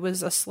me. It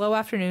was a slow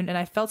afternoon, and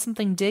I felt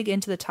something dig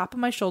into the top of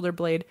my shoulder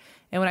blade,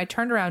 and when I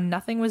turned around,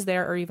 nothing was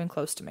there or even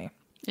close to me.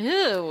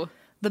 Ew.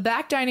 The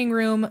back dining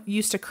room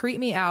used to creep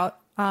me out.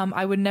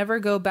 I would never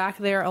go back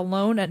there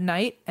alone at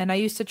night, and I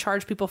used to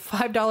charge people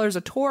 $5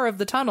 a tour of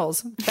the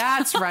tunnels.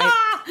 That's right.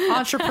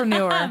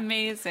 Entrepreneur.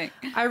 Amazing.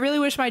 I really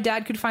wish my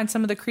dad could find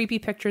some of the creepy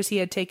pictures he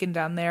had taken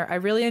down there. I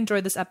really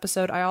enjoyed this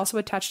episode. I also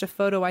attached a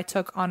photo I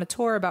took on a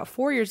tour about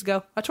 4 years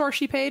ago. A tour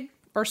she paid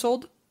or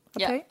sold?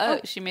 Yeah. Pay?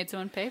 Oh, she made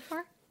someone pay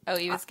for? Oh,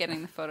 he was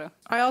getting the photo.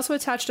 I also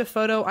attached a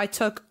photo I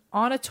took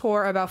on a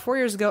tour about 4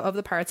 years ago of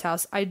the Pirate's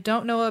House. I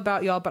don't know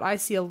about y'all, but I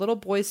see a little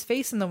boy's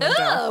face in the window.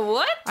 Ugh,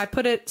 what? I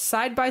put it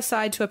side by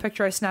side to a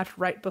picture I snapped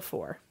right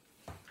before.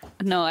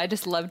 No, I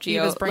just love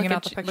Gio. Eva's bringing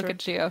out the picture. Look at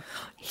Gio.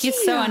 He's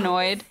so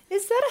annoyed.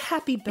 Is that a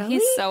happy belly?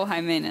 He's so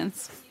high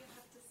maintenance.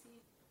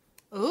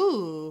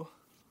 Ooh,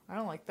 I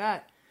don't like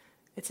that.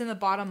 It's in the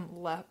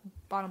bottom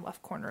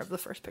left corner of the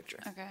first picture.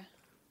 Okay.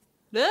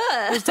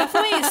 There's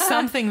definitely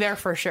something there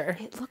for sure.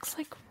 It looks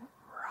like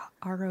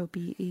Robe.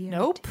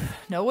 Nope.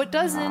 No, it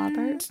doesn't.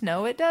 Robert?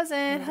 No, it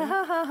doesn't. Ha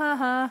ha ha ha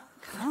ha.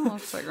 That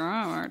looks like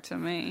Robert to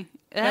me.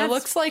 It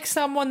looks like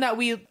someone that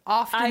we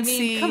often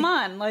see. Come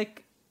on,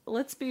 like,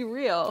 let's be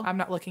real. I'm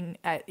not looking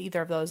at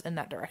either of those in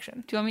that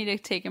direction. Do you want me to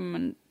take him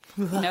and...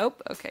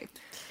 Nope. Okay.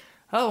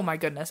 Oh my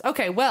goodness.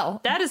 Okay,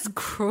 well. That is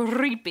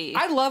creepy.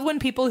 I love when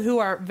people who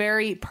are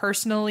very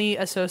personally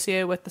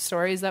associated with the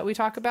stories that we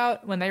talk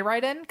about, when they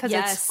write in, because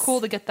it's cool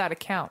to get that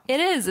account.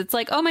 It is. It's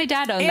like, oh, my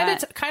dad owned that. And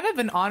it's kind of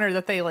an honor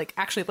that they like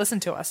actually listen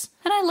to us.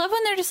 And I love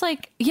when they're just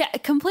like, yeah,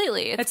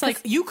 completely. It's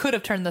like, you could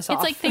have turned this off.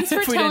 It's like, thanks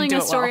for telling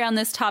a story on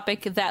this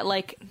topic that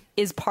like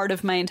is part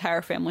of my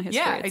entire family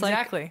history. Yeah, it's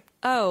exactly. Like,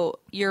 oh,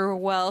 you're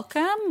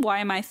welcome.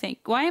 Why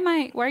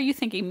are you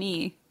thinking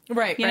me?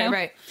 Right,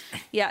 right.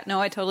 Yeah,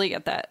 no, I totally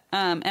get that.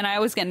 And I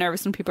always get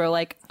nervous when people are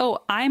like, oh,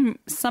 I'm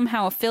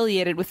somehow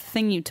affiliated with the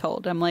thing you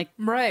told. I'm like,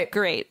 right.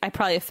 Great. I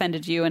probably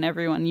offended you and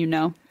everyone you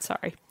know.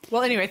 Sorry.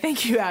 Well, anyway,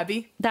 thank you,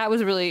 Abby. That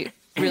was really,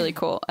 really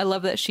cool. I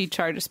love that she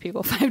charges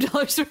people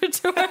 $5 for a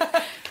tour.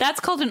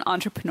 That's called an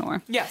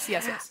entrepreneur. Yes.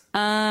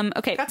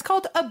 Okay. That's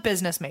called a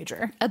business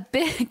major.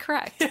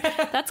 Correct.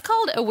 That's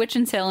called a witch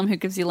in Salem who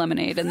gives you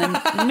lemonade and then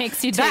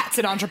makes you take... That's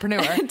an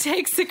entrepreneur.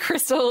 Takes the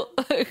crystal...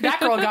 That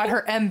girl got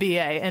her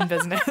MBA in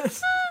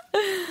business.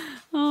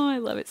 Oh, I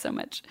love it so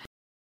much.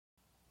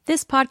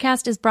 This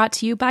podcast is brought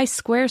to you by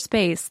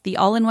Squarespace, the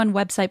all-in-one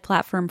website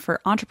platform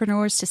for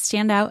entrepreneurs to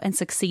stand out and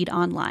succeed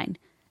online.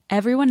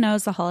 Everyone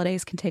knows the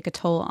holidays can take a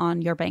toll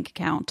on your bank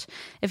account.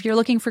 If you're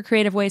looking for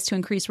creative ways to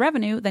increase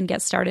revenue, then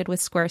get started with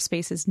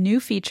Squarespace's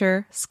new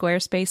feature,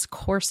 Squarespace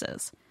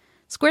Courses.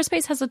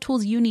 Squarespace has the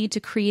tools you need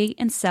to create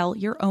and sell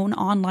your own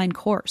online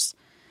course.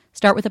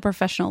 Start with a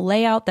professional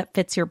layout that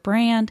fits your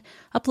brand,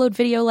 upload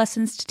video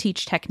lessons to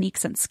teach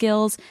techniques and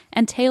skills,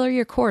 and tailor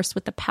your course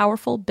with the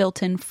powerful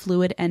built-in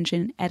Fluid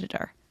Engine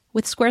editor.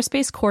 With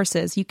Squarespace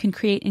Courses, you can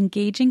create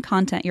engaging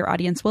content your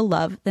audience will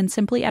love, then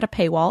simply add a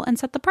paywall and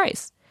set the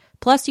price.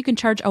 Plus, you can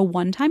charge a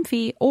one-time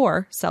fee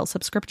or sell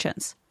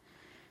subscriptions.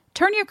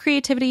 Turn your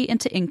creativity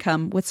into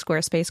income with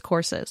Squarespace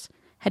Courses.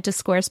 Head to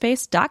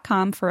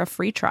squarespace.com for a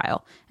free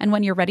trial, and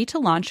when you're ready to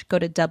launch, go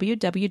to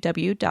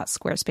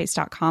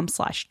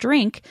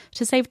www.squarespace.com/drink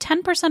to save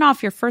 10%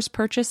 off your first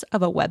purchase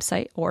of a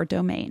website or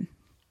domain.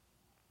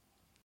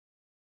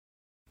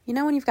 You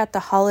know when you've got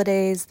the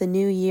holidays, the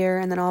new year,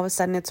 and then all of a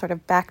sudden it's sort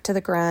of back to the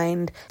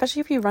grind?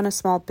 Especially if you run a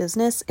small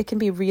business, it can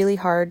be really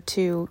hard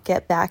to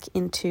get back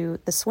into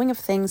the swing of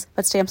things,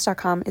 but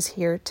Stamps.com is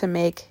here to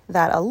make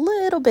that a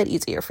little bit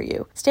easier for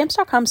you.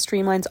 Stamps.com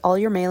streamlines all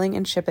your mailing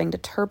and shipping to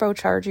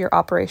turbocharge your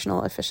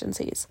operational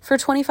efficiencies. For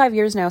 25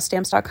 years now,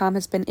 Stamps.com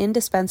has been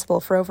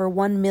indispensable for over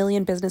 1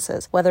 million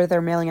businesses, whether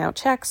they're mailing out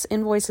checks,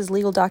 invoices,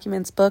 legal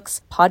documents,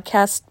 books,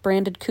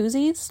 podcast-branded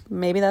koozies,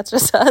 maybe that's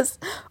just us,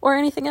 or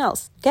anything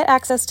else. Get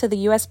access to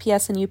the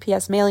USPS and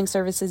UPS mailing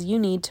services you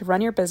need to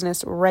run your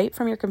business right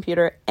from your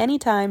computer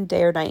anytime,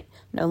 day or night.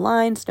 No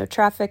lines, no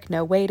traffic,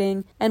 no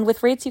waiting. And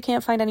with rates you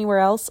can't find anywhere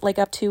else, like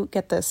up to,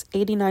 get this,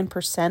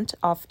 89%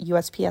 off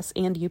USPS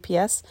and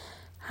UPS,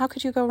 how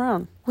could you go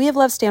wrong? We have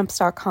loved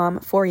Stamps.com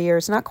for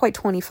years, not quite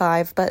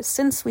 25, but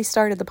since we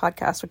started the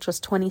podcast, which was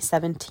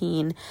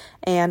 2017,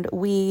 and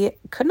we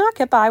could not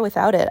get by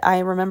without it. I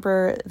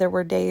remember there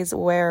were days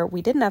where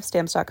we didn't have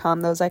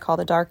Stamps.com, those I call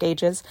the dark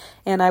ages,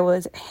 and I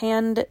was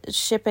hand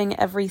shipping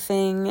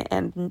everything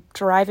and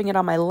driving it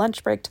on my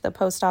lunch break to the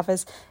post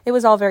office. It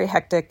was all very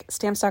hectic.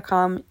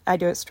 Stamps.com, I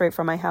do it straight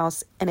from my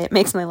house, and it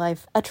makes my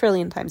life a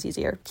trillion times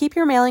easier. Keep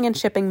your mailing and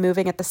shipping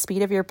moving at the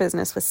speed of your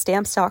business with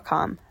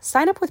Stamps.com.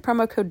 Sign up with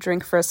promo code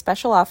DRINK for a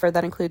special offer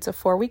that includes a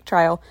 4-week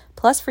trial,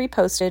 plus free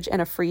postage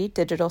and a free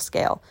digital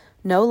scale.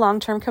 No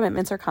long-term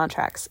commitments or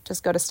contracts.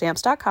 Just go to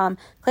Stamps.com,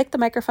 click the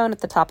microphone at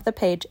the top of the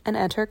page, and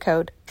enter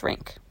code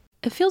DRINK.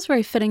 It feels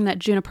very fitting that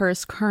Juniper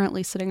is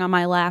currently sitting on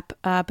my lap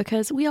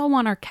because we all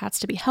want our cats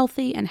to be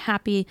healthy and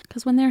happy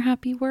because when they're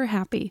happy, we're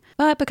happy.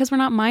 But because we're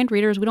not mind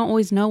readers, we don't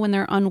always know when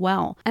they're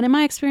unwell. And in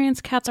my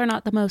experience, cats are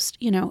not the most,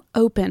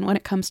 open when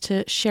it comes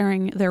to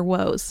sharing their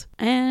woes.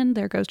 And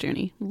there goes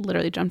Junie.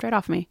 Literally jumped right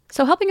off me.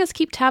 So helping us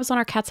keep tabs on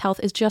our cat's health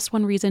is just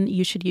one reason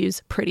you should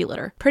use Pretty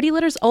Litter. Pretty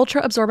Litter's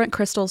ultra-absorbent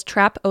crystals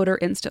trap odor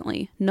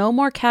instantly. No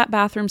more cat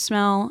bathroom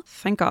smell,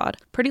 thank God.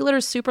 Pretty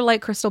Litter's super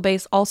light crystal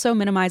base also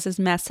minimizes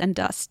mess and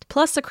dust.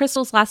 Plus, the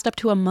crystals last up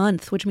to a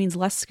month, which means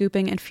less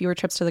scooping and fewer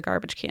trips to the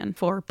garbage can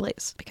for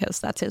Blaze,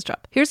 because that's his job.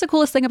 Here's the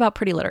coolest thing about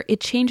Pretty Litter.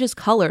 It changes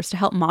colors to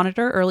help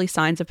monitor early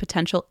signs of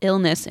potential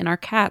illness in our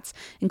cats,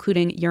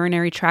 including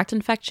urinary tract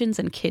infections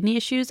and kidney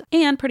issues,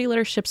 and Pretty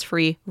Litter ships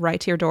free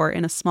right to your door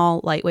in a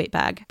small, lightweight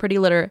bag. Pretty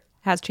Litter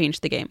has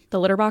changed the game. The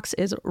litter box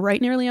is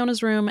right near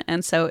Leona's room,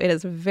 and so it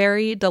is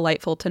very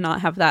delightful to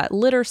not have that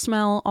litter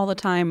smell all the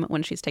time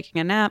when she's taking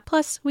a nap.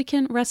 Plus, we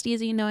can rest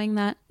easy knowing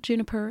that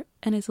Juniper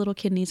and his little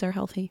kidneys are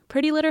healthy.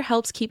 Pretty Litter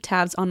helps keep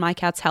tabs on my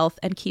cat's health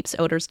and keeps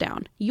odors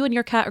down. You and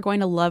your cat are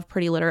going to love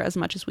Pretty Litter as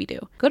much as we do.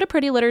 Go to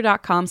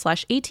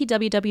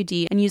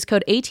prettylitter.com/ATWWD and use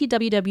code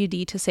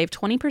ATWWD to save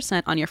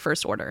 20% on your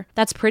first order.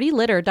 That's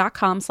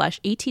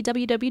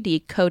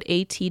prettylitter.com/ATWWD, code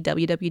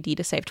ATWWD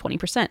to save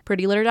 20%.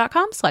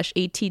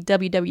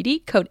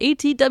 prettylitter.com/ATWWD, code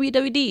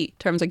ATWWD.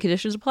 Terms and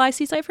conditions apply.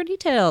 See site for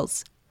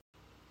details.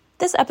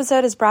 This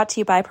episode is brought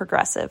to you by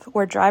Progressive,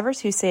 where drivers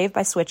who save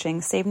by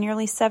switching save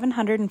nearly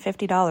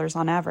 $750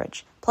 on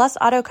average. Plus,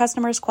 auto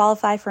customers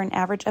qualify for an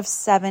average of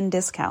 7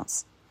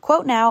 discounts.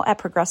 Quote now at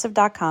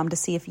Progressive.com to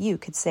see if you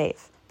could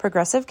save.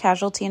 Progressive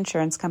Casualty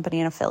Insurance Company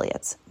and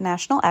Affiliates.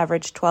 National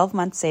average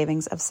 12-month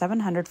savings of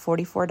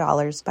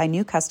 $744 by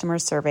new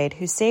customers surveyed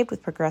who saved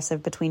with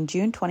Progressive between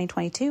June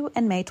 2022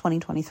 and May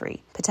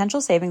 2023.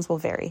 Potential savings will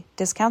vary.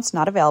 Discounts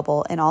not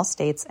available in all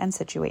states and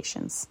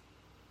situations.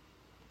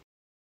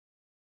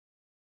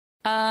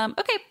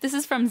 Okay, this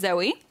is from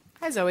Zoe.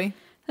 Hi, Zoe.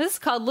 This is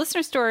called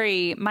Listener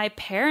Story. My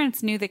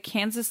parents knew the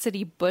Kansas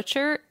City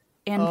Butcher,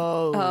 and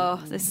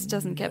this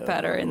doesn't get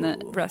better in the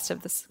rest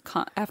of this.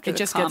 After it the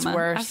just comma, gets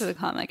worse. After the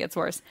comma, it gets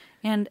worse.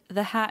 And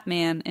the Hat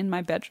Man in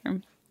my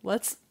bedroom.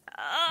 Let's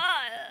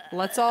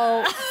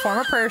all form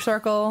a prayer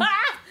circle.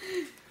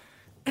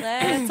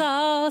 Let's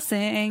all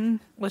sing.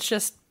 Let's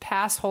just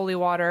pass holy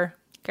water.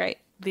 Great.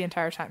 The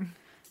entire time.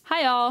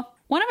 Hi, y'all.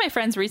 One of my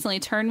friends recently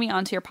turned me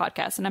onto your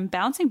podcast, and I'm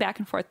bouncing back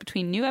and forth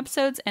between new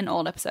episodes and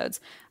old episodes.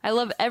 I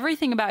love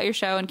everything about your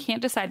show and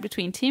can't decide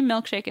between Team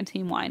Milkshake and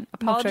Team Wine.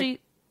 Apology.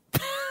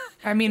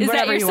 I mean, is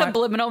whatever that your you want.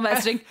 subliminal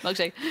messaging?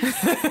 Milkshake.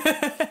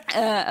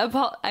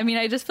 I mean,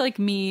 I just feel like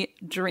me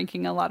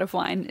drinking a lot of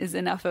wine is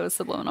enough of a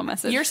subliminal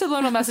message. Your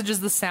subliminal message is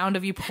the sound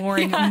of you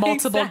pouring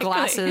multiple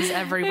glasses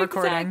every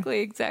recording.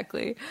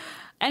 Exactly.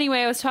 Anyway,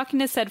 I was talking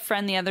to said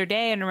friend the other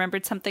day and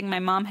remembered something my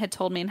mom had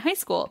told me in high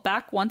school.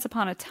 Back once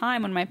upon a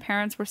time when my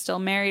parents were still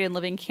married and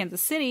living in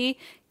Kansas City,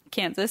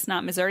 Kansas,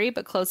 not Missouri,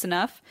 but close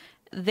enough,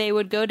 they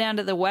would go down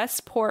to the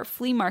Westport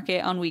Flea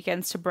Market on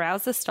weekends to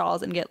browse the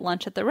stalls and get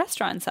lunch at the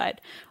restaurant inside.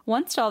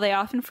 One stall they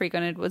often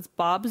frequented was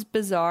Bob's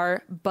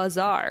Bizarre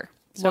Bazaar.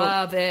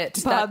 Love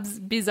it. Bob's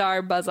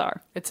Bizarre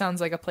Bazaar. It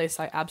sounds like a place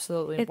I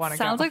absolutely want to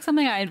go. It sounds like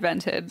something I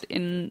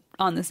invented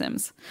on The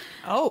Sims.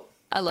 Oh,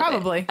 I love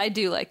probably. it. I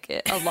do like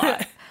it a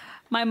lot.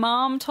 My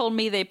mom told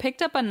me they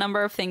picked up a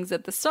number of things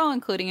at the stall,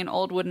 including an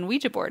old wooden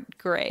Ouija board.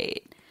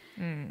 Great.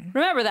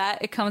 Remember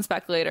that. It comes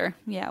back later.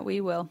 Yeah,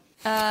 we will.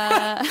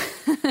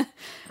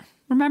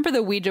 Remember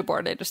the Ouija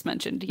board I just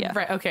mentioned. Yeah.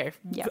 Right. Okay.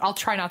 Yeah. I'll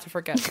try not to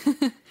forget.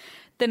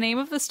 The name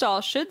of the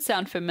stall should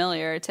sound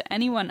familiar to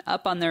anyone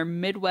up on their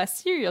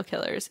Midwest serial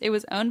killers. It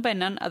was owned by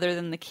none other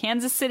than the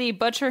Kansas City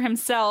Butcher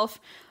himself,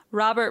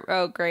 Robert.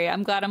 Oh, great.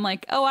 I'm glad I'm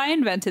like, I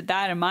invented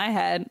that in my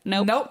head.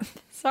 Nope.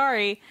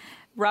 Sorry.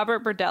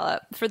 Robert Berdella.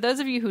 For those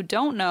of you who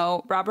don't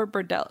know, Robert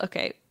Berdella.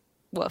 Okay.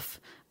 Woof.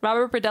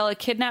 Robert Berdella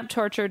kidnapped,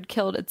 tortured,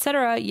 killed,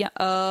 etc. Yeah.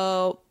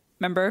 Oh,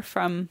 remember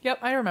from? Yep,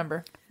 I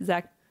remember.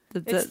 Zach.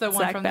 It's the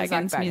one Zach from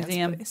Baggins the Zach Baggins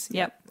Museum. place.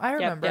 Yep. I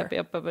remember.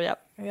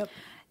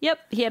 Yep.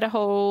 He had a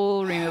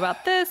whole ream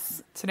about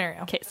this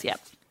Scenario. case. Yep.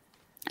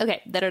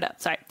 Okay.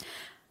 Sorry.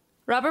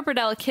 Robert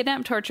Berdella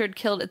kidnapped, tortured,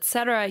 killed,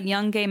 etc.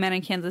 young gay men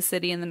in Kansas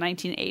City in the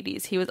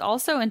 1980s. He was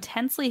also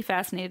intensely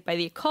fascinated by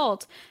the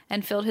occult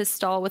and filled his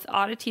stall with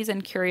oddities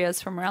and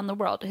curios from around the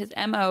world. His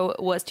MO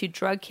was to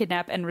drug,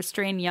 kidnap, and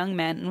restrain young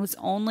men and was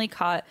only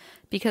caught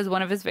because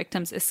one of his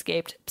victims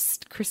escaped.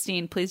 Psst,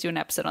 Christine, please do an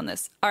episode on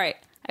this. All right.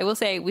 I will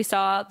say we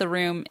saw the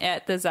room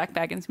at the Zach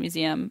Baggins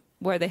Museum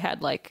where they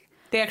had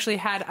They actually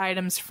had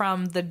items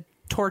from the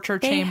torture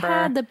chamber. They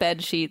had the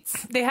bed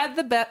sheets. They had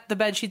the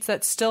bed sheets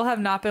that still have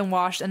not been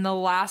washed, and the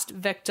last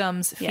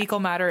victim's fecal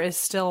matter is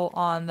still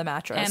on the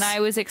mattress. And I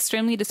was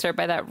extremely disturbed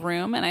by that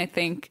room, and I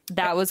think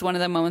that was one of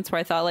the moments where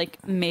I thought,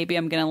 maybe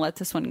I'm gonna let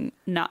this one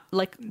not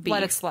be,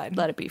 let it slide,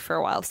 let it be for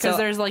a while, because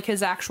there's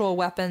his actual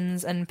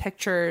weapons and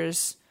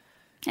pictures.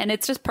 And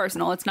it's just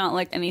personal. It's not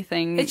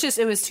anything.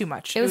 It was too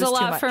much. It was a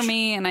lot for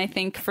me, and I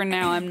think for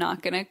now I'm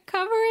not going to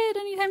cover it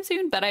anytime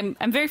soon. But I'm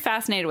very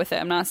fascinated with it.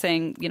 I'm not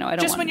saying I don't.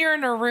 Just when you're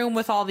in a room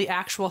with all the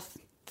actual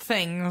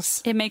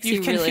things, it makes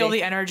you can feel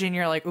the energy, and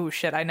you're like, "Oh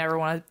shit, I never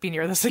want to be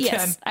near this again."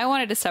 Yes, I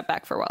wanted to step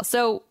back for a while,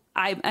 so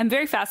I'm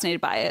very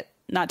fascinated by it.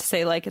 Not to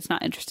say it's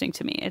not interesting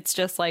to me. It's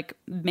just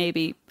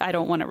maybe I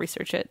don't want to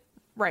research it.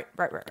 Right.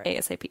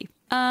 ASAP.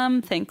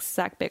 Thanks,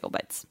 Zach Bagel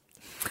Bites.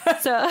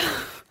 So.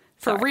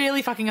 For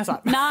really fucking us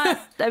up.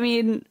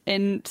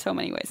 In so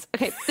many ways.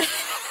 Okay.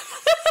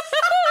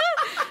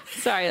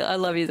 Sorry, I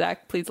love you,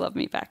 Zach. Please love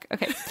me back.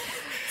 Okay.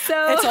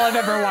 So it's all I've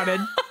ever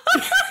wanted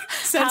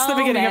since the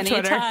beginning of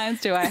Twitter. How many times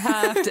do I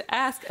have to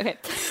ask? Okay.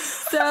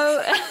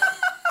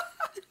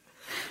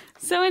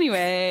 So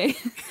anyway,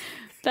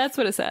 that's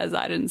what it says.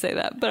 I didn't say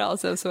that, but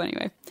also, so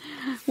anyway.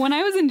 When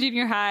I was in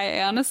junior high,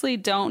 I honestly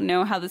don't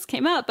know how this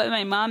came up, but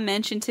my mom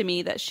mentioned to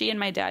me that she and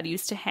my dad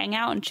used to hang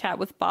out and chat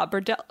with Bob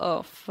Berdella.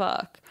 Oh,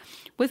 fuck.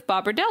 with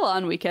Bob Berdella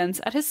on weekends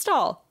at his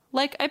stall.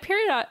 Like, I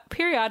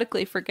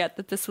periodically forget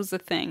that this was a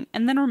thing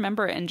and then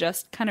remember it and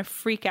just kind of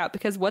freak out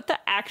because what the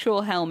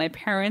actual hell, my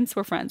parents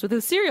were friends with a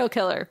serial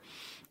killer.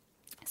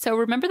 So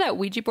remember that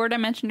Ouija board I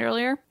mentioned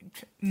earlier?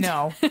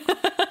 No.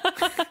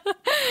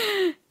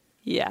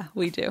 Yeah,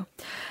 we do.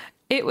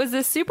 It was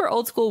this super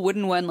old school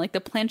wooden one, like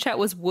the planchette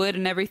was wood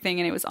and everything,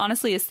 and it was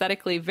honestly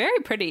aesthetically very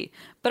pretty.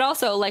 But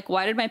also, like,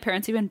 why did my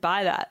parents even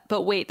buy that?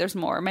 But wait, there's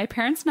more. My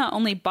parents not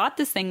only bought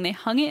this thing, they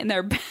hung it in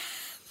their bathroom.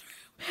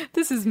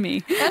 This is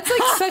me. That's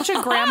like such a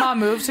grandma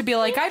move to be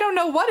like, I don't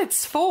know what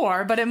it's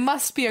for, but it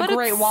must be a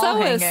great wall so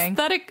hanging.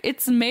 Aesthetic.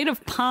 It's made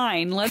of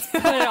pine. Let's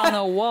put it on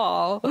the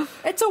wall.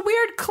 It's a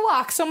weird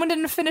clock. Someone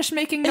didn't finish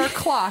making their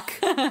clock.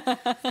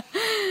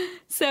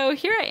 So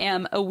here I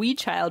am, a wee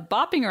child,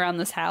 bopping around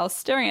this house,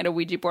 staring at a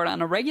Ouija board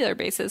on a regular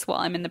basis while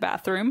I'm in the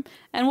bathroom.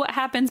 And what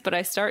happens but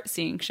I start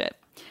seeing shit.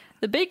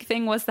 The big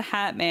thing was the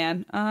Hat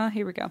Man.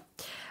 Here we go.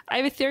 I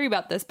have a theory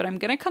about this, but I'm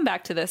going to come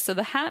back to this. So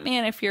the Hat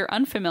Man, if you're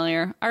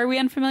unfamiliar, are we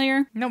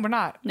unfamiliar? No, we're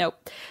not.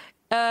 Nope.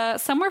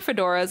 Some wear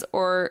fedoras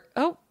or,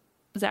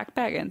 Zach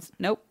Baggins.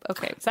 Nope.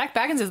 Okay. Zach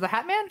Baggins is the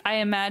Hat Man? I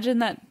imagine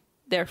that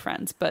they're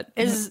friends, but...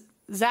 Is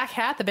Zach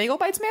Hat the Bagel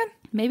Bites Man?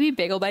 Maybe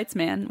Bagel Bites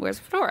Man wears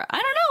a fedora.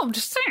 I don't know. I'm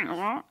just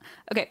saying.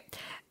 Okay.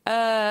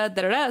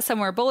 Some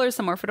wear bowlers,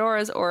 some wear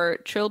fedoras or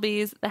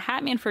trilbies. The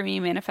Hat Man for me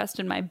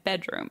manifested in my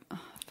bedroom.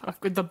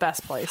 The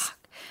best place.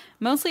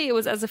 Mostly it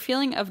was as a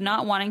feeling of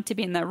not wanting to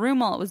be in that room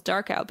while it was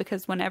dark out,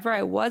 because whenever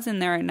I was in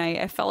there at night,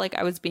 I felt like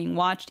I was being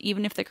watched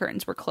even if the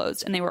curtains were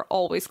closed, and they were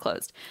always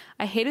closed.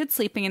 I hated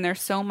sleeping in there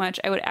so much,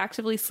 I would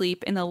actively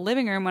sleep in the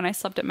living room when I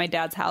slept at my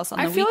dad's house on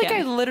the weekend. I feel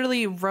like I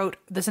literally wrote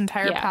this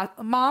entire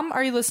Mom,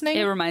 are you listening?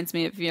 It reminds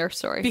me of your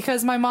story.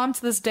 Because my mom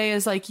to this day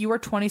is like, you are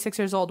 26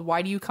 years old.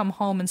 Why do you come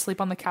home and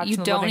sleep on the couch in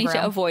the living room? You don't need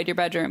to avoid your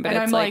bedroom. But and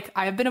it's I'm like,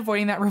 I have been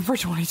avoiding that room for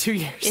 22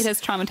 years. It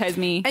has traumatized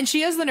me. And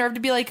she has the nerve to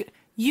be like,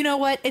 you know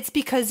what? It's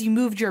because you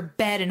moved your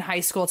bed in high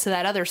school to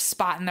that other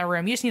spot in the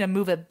room. You just need to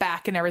move it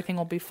back and everything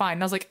will be fine.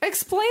 And I was like,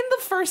 explain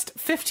the first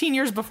 15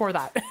 years before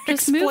that.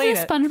 Just move your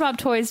SpongeBob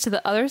toys to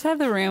the other side of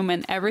the room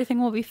and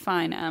everything will be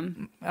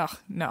fine. Ugh,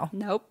 no.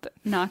 Nope.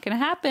 Not going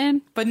to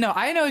happen. But no,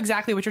 I know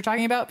exactly what you're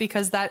talking about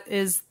because that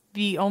is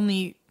the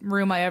only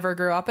room I ever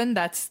grew up in.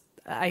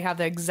 I have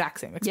the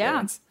exact same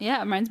experience. Yeah,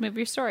 it reminds me of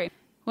your story.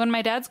 When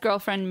my dad's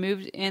girlfriend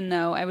moved in,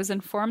 though, I was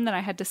informed that I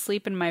had to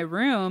sleep in my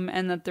room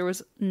and that there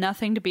was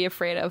nothing to be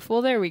afraid of.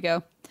 Well, there we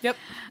go. Yep.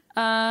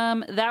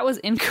 That was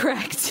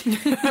incorrect.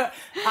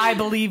 I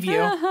believe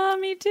you.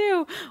 Me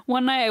too.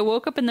 One night I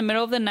woke up in the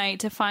middle of the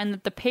night to find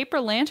that the paper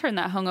lantern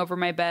that hung over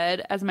my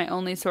bed as my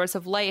only source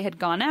of light had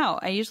gone out.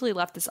 I usually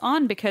left this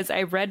on because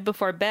I read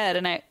before bed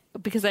and I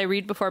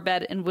read before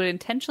bed and would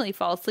intentionally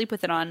fall asleep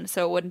with it on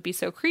so it wouldn't be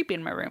so creepy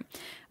in my room.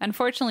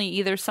 Unfortunately,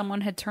 either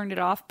someone had turned it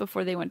off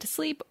before they went to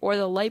sleep or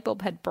the light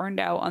bulb had burned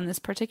out on this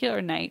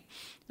particular night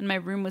and my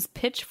room was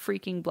pitch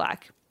freaking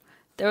black.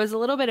 There was a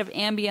little bit of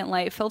ambient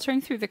light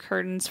filtering through the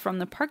curtains from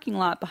the parking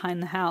lot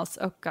behind the house.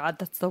 Oh God,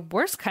 that's the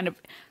worst kind of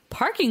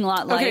parking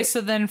lot light. Okay, so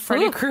then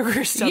Freddy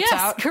Krueger steps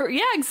out.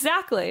 Yeah,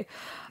 exactly.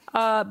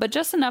 But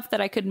just enough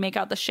that I could make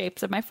out the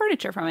shapes of my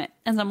furniture from it.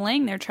 As I'm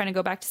laying there trying to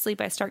go back to sleep,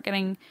 I start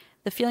getting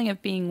the feeling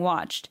of being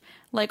watched.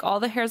 Like all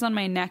the hairs on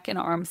my neck and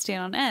arms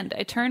stand on end.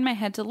 I turn my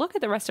head to look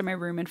at the rest of my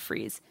room and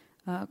freeze.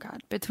 Oh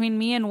God. Between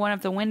me and one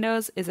of the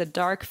windows is a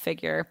dark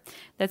figure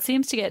that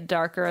seems to get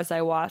darker as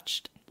I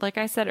watched. Like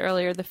I said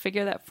earlier, the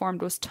figure that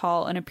formed was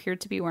tall and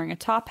appeared to be wearing a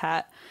top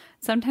hat.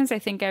 Sometimes I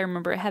think I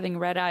remember it having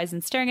red eyes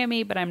and staring at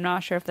me, but I'm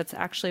not sure if that's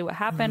actually what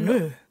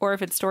happened or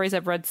if it's stories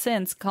I've read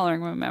since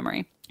coloring my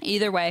memory.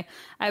 Either way,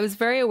 I was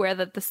very aware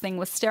that this thing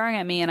was staring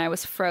at me and I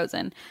was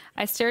frozen.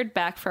 I stared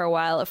back for a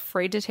while,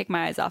 afraid to take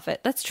my eyes off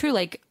it. That's true.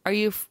 Like, are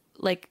you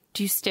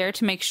do you stare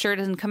to make sure it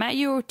doesn't come at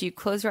you? Or do you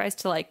close your eyes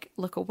to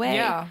look away?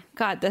 Yeah.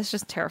 God, that's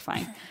just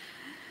terrifying.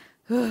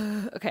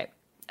 Okay.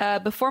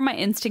 Before my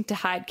instinct to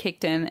hide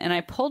kicked in and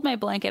I pulled my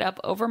blanket up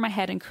over my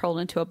head and curled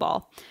into a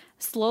ball.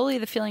 Slowly,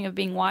 the feeling of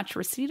being watched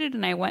receded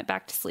and I went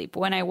back to sleep.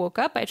 When I woke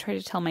up, I tried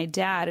to tell my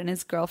dad and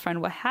his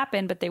girlfriend what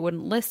happened, but they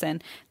wouldn't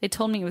listen. They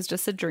told me it was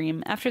just a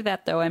dream. After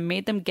that, though, I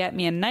made them get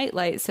me a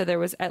nightlight so there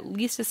was at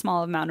least a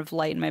small amount of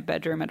light in my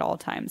bedroom at all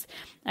times.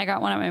 I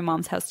got one at my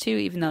mom's house, too,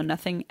 even though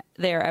nothing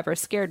there ever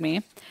scared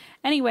me.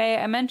 Anyway,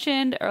 I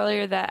mentioned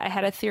earlier that I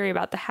had a theory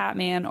about the Hat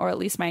Man, or at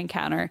least my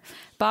encounter.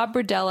 Bob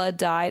Berdella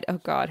died. Oh,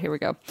 God, here we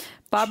go.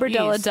 Bob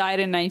Berdella died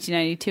in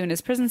 1992 in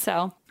his prison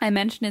cell. I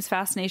mentioned his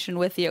fascination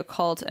with the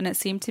occult, and it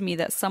seemed to me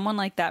that someone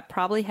like that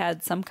probably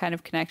had some kind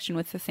of connection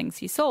with the things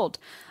he sold.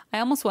 I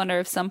almost wonder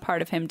if some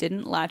part of him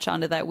didn't latch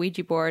onto that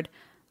Ouija board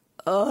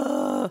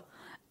and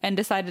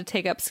decided to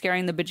take up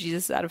scaring the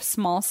bejesus out of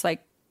small,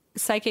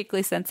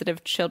 psychically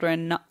sensitive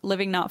children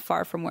living not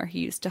far from where he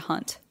used to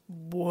hunt.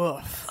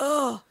 Woof.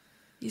 Oh,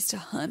 used to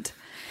hunt.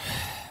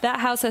 That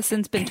house has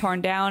since been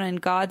torn down, and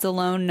gods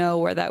alone know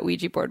where that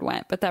Ouija board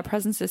went, but that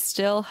presence is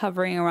still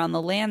hovering around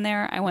the land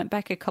there. I went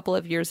back a couple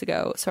of years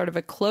ago, sort of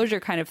a closure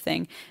kind of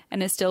thing,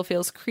 and it still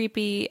feels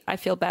creepy. I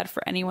feel bad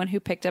for anyone who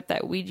picked up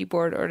that Ouija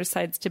board or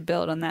decides to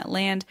build on that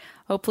land.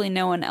 Hopefully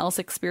no one else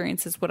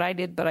experiences what I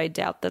did, but I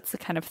doubt that's the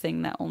kind of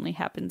thing that only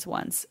happens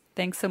once.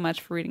 Thanks so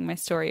much for reading my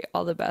story.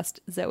 All the best,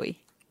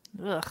 Zoe.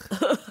 Ugh.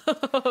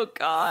 Oh,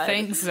 God.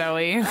 Thanks,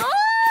 Zoe.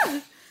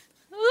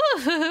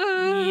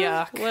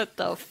 Yuck. What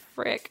the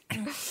frick?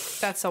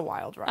 That's a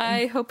wild ride.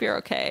 I hope you're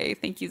okay.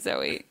 Thank you,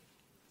 Zoe.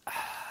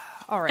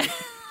 All right.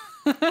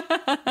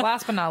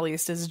 Last but not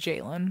least is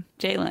Jalen.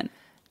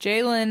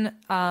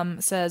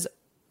 Jalen says,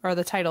 or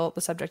the title,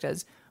 the subject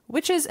is,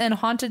 Witches in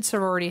Haunted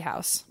Sorority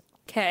House.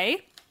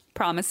 Okay.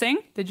 Promising.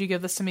 Did you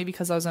give this to me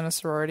because I was in a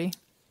sorority?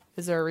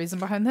 Is there a reason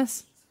behind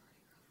this?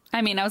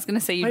 I mean, I was going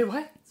to say you. Wait,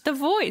 what? The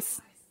voice.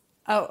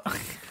 Oh.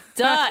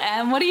 Duh,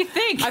 Em. What do you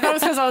think? I thought it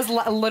was because I was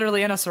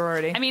literally in a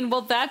sorority. I mean,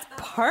 well, that's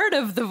part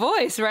of the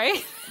voice,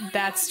 right?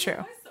 That's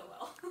true.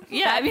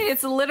 Yeah, I mean,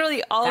 it's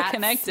literally all That's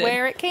connected.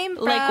 where it came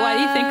from. Like, why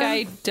do you think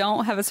I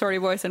don't have a sorority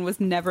voice and was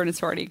never in a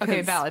sorority?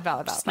 Okay, valid.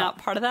 It's not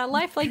part of that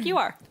life like you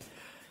are.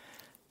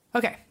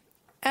 Okay.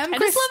 I just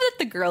love that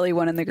the girly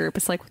one in the group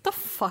is like, what the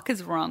fuck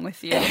is wrong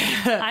with you?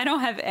 I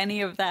don't have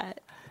any of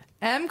that.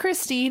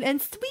 Christine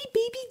and sweet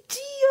baby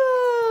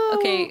Gio.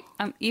 Okay,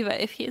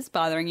 Eva, if he is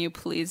bothering you,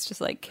 please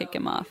just like kick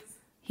him off.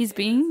 He's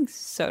being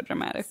so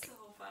dramatic.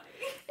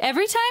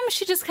 Every time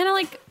she just kind of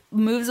like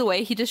moves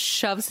away, he just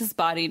shoves his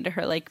body into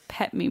her, like,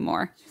 pet me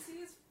more. Did you see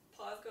his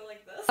paws go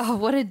like this? Oh,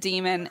 what a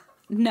demon.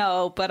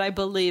 No, but I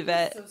believe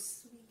it. So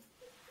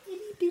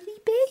sweet. Bitty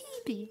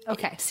baby.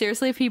 Okay.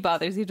 Seriously, if he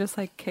bothers you, just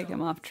like kick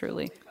him off,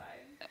 truly.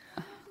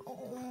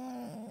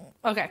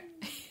 Okay.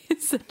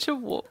 He's such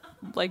a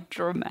like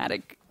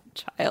dramatic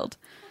child.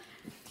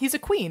 He's a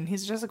queen.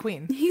 He's just a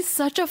queen. He's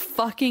such a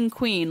fucking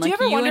queen. Do you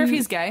ever wonder if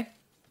he's gay?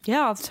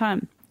 Yeah, all the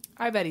time.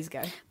 I bet he's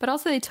gay. But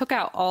also they took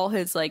out all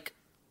his like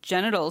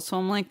genitals, so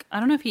I'm like, I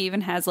don't know if he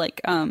even has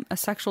like a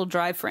sexual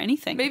drive for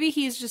anything. Maybe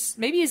he's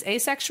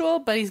asexual,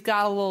 but he's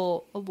got a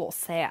little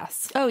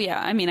sass. Oh yeah,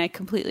 I mean, I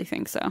completely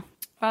think so.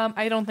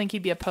 I don't think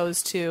he'd be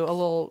opposed to a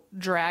little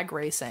drag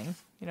racing.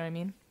 You know what I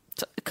mean?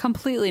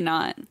 Completely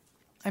not.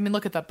 I mean,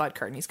 look at that butt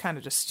curtain. He's kind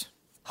of just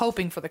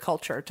hoping for the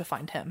culture to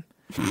find him.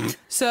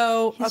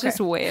 So He's just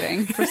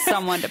waiting for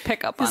someone to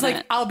pick up He's on like,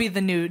 it. I'll be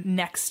the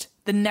next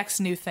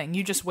new thing.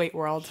 You just wait,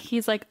 world.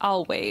 He's like,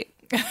 I'll wait.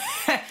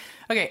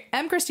 Okay,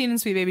 Christine and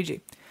Sweet Baby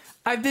G.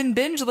 I've been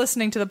binge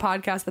listening to the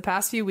podcast the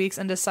past few weeks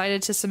and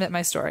decided to submit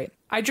my story.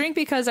 I drink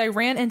because I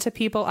ran into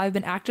people I've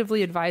been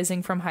actively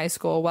advising from high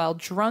school while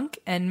drunk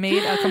and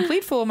made a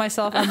complete fool of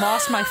myself and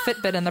lost my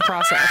Fitbit in the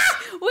process.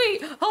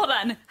 Wait, hold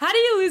on. How do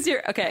you lose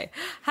your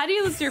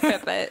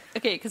Fitbit?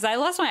 Okay, because I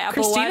lost my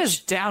Apple Watch. Christina's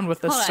down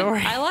with this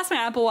story. I lost my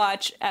Apple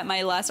Watch at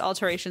my last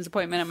alterations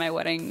appointment at my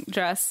wedding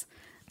dress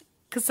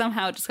because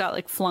somehow it just got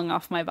like flung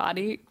off my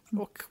body.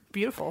 Oh,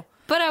 beautiful.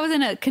 But I was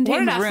in a What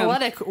contained an room.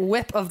 athletic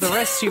whip of the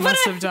wrist you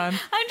must have done.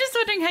 I'm just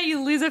wondering how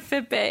you lose a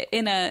Fitbit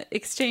in a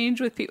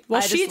exchange with people.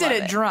 Well, I she just did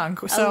love it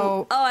drunk,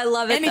 so I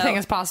love it. anything though.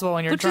 is possible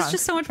when you're Which drunk. is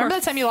just so much Remember more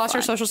that time you lost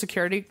your fun. social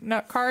security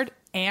card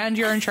and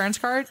your insurance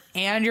card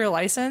and your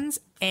license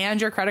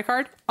and your credit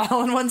card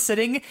all in one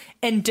sitting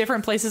in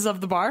different places of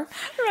the bar?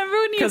 Remember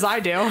when you? Because I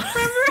do.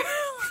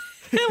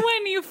 Remember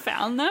when you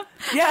found them?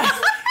 Yeah.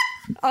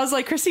 I was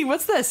like, Christine,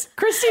 what's this?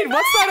 Christine,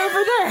 what's that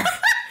over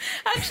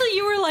there? Actually,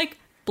 you were like,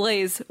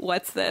 Blaze,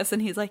 what's this?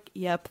 And he's like,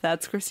 yep,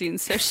 that's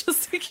Christine's social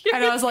security.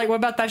 And I was like, what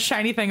about that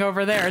shiny thing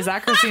over there? Is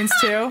that Christine's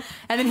too?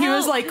 And then he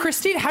was like,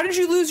 Christine, how did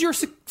you lose your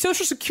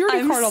social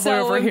security card all the way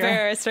over I'm so here?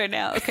 embarrassed right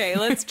now. Okay,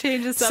 let's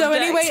change the subject. So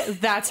anyway,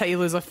 that's how you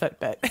lose a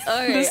Fitbit.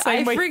 Okay, The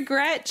same I way-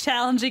 regret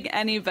challenging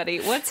anybody.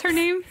 What's her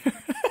name?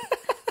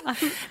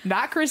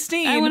 Not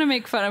Christine. I want to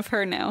make fun of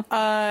her now.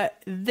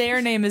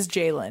 Their name is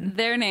Jalen.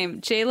 Their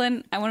name,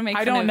 Jalen. I want to make.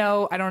 I fun don't of,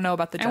 know. I don't know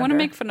about the gender. I want to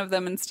make fun of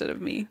them instead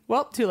of me.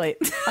 Well, too late.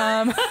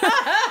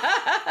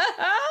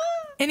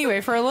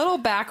 Anyway, for a little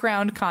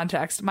background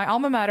context, my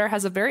alma mater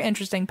has a very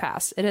interesting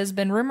past. It has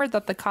been rumored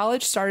that the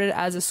college started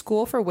as a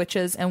school for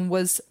witches and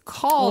was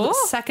called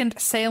Oh. Second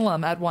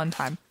Salem at one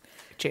time.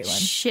 Jalen.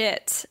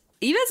 Shit.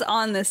 Eva's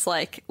on this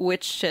like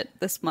witch shit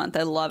this month.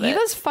 I love it.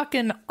 Eva's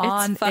fucking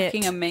on it's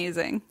fucking it.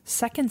 amazing.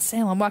 Second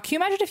Salem. Wow, can you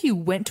imagine if you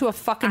went to a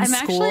fucking I'm school?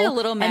 actually a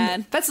little and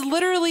mad. That's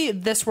literally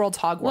this world's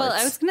Hogwarts. Well,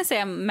 I was gonna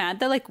say I'm mad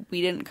that like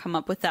we didn't come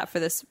up with that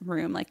for this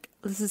room. Like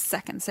this is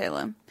second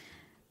Salem.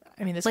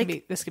 I mean, this like,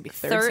 could be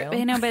third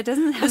Salem. I know, but it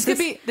doesn't have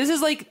This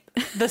is like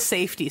the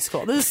safety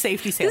school. This is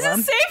safety Salem. This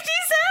is safety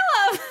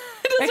Salem.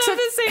 It doesn't Except- have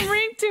the same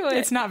ring to it.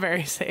 It's not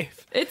very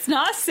safe. It's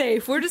not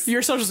safe. We're just.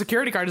 Your social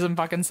security card isn't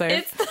fucking safe.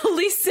 It's the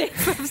least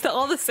safe of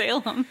all the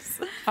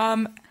Salems.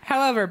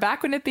 However,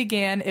 back when it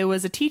began, it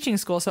was a teaching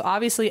school, so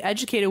obviously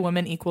educated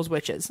women equals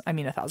witches. I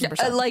mean,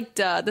 1,000%. Like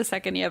the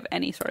second you have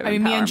any sort of. I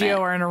mean, me and empowerment. Gio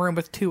are in a room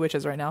with 2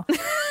 witches right now.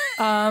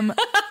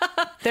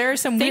 There are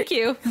some weird... Thank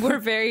you. We're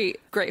very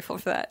grateful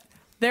for that.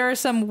 There are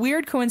some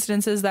weird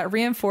coincidences that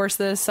reinforce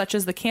this, such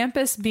as the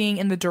campus being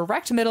in the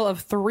direct middle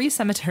of 3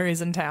 cemeteries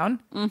in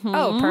town.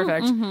 Oh,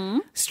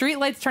 perfect. Street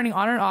lights turning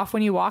on and off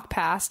when you walk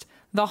past.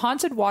 The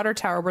haunted water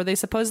tower where they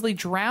supposedly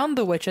drowned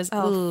the witches.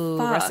 Oh,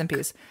 fuck. Rest in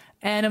peace.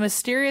 And a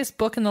mysterious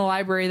book in the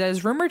library that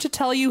is rumored to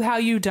tell you how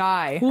you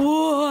die.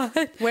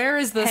 What? Where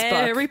is this book?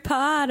 Harry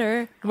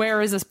Potter. Where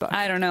is this book?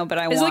 I don't know, but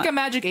I want. Is it like a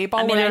Magic 8 Ball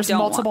I mean, where I there's don't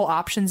multiple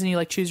options and you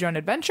like choose your own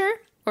adventure?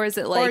 Or is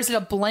it like... Or is it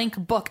a blank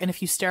book and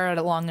if you stare at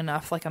it long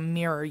enough, like a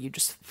mirror, you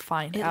just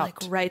find it out? like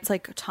writes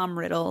like Tom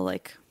Riddle,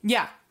 like...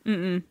 Yeah.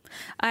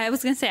 I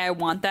was going to say I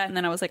want that, and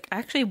then I was like, I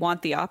actually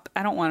want the I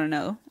don't want to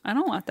know. I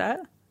don't want that.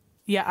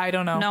 Yeah, I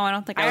don't know. No, I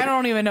don't think I I would.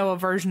 don't even know a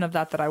version of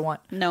that I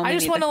want. No, I me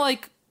just want to neither.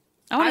 like...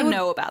 I want I to would-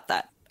 know about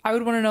that. I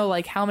would want to know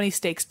like how many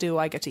steaks do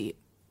I get to eat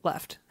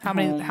left? How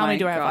many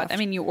do I have left? I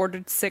mean, you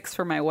ordered 6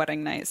 for my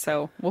wedding night,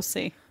 so we'll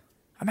see.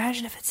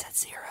 Imagine if it said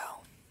 0.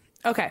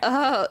 Okay.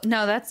 Oh,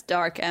 no, that's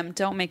dark, Em.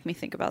 Don't make me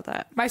think about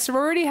that. My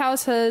sorority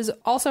house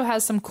also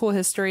has some cool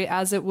history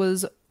as it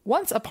was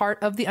once a part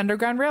of the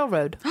Underground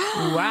Railroad.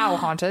 Wow,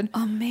 haunted.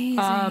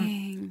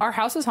 Amazing. Our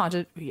house is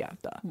haunted. Yeah,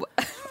 duh.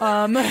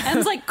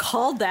 Em's like,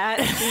 call that,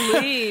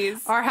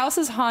 please. Our house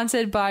is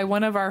haunted by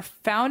one of our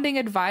founding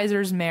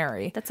advisors,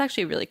 Mary. That's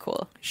actually really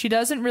cool. She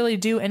doesn't really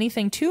do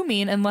anything too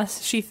mean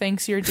unless she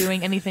thinks you're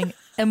doing anything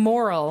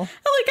immoral.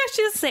 I like how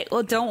she doesn't say,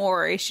 well, don't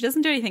worry. She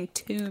doesn't do anything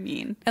too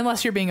mean.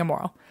 Unless you're being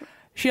immoral.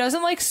 She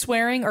doesn't like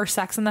swearing or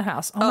sex in the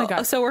house. Oh my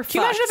God. So we're Can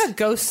you imagine fucked. if a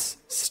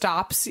ghost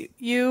stops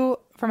you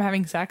from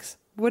having sex?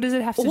 What does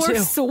it have to We're do?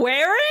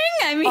 swearing?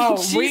 I mean, Oh,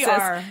 Jesus. we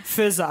are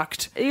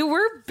physicked.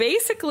 We're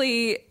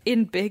basically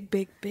in big,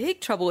 big, big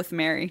trouble with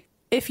Mary.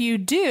 If you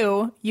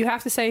do, you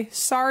have to say,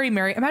 sorry,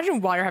 Mary. Imagine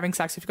while you're having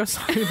sex, if you go,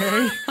 sorry,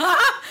 Mary.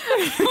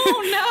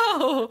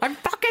 Oh, no. I'm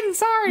fucking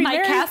sorry, My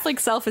Mary. Catholic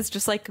self is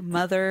just like,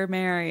 Mother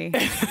Mary.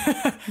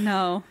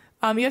 No.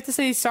 You have to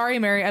say, sorry,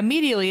 Mary,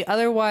 immediately.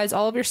 Otherwise,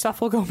 all of your stuff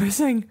will go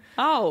missing.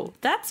 Oh,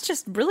 that's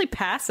just really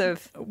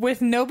passive.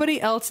 With nobody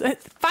else.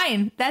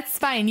 Fine. That's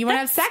fine. You want to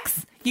have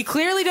sex? You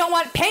clearly don't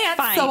want pants,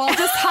 Fine. so I'll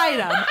just hide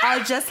them.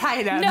 I'll just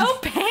hide them. No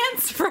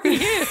pants for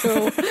you.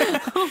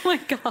 Oh my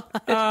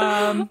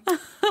God.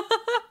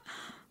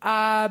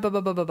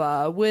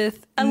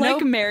 With I no...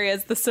 like Mary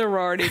as the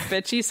sorority,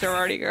 bitchy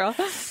sorority girl.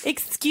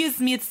 Excuse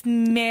me, it's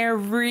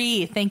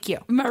Mary. Thank you.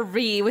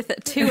 Marie with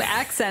 2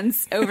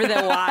 accents over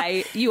the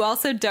Y. You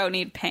also don't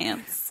need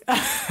pants.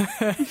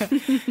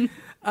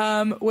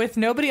 With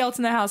nobody else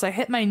in the house, I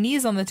hit my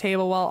knees on the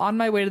table while on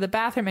my way to the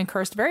bathroom and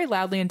cursed very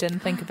loudly and didn't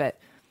think of it.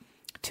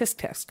 Tisk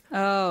tisk.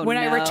 Oh, When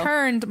no. I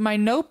returned, my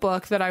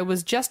notebook that I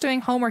was just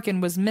doing homework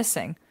in was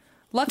missing.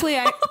 Luckily,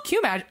 can you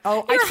imagine?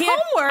 Oh, Your I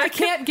can't. homework? I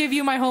can't give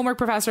you my homework,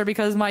 professor,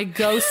 because my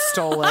ghost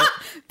stole it.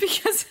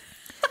 Because...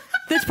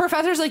 This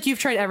professor's like, you've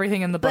tried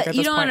everything in the book. But at you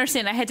this don't point.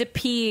 understand. I had to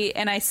pee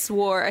and I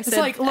swore. I said,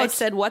 like, look, I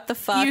said, what the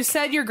fuck? You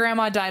said your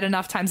grandma died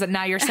enough times that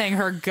now you're saying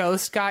her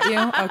ghost got you?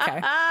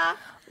 Okay.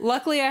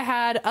 Luckily, I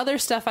had other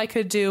stuff I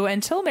could do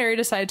until Mary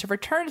decided to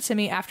return it to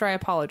me after I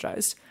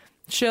apologized.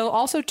 She'll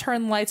also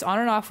turn lights on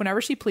and off whenever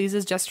she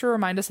pleases just to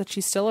remind us that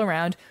she's still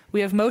around.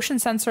 We have motion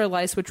sensor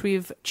lights, which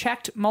we've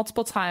checked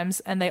multiple times,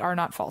 and they are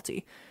not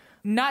faulty.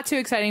 Not too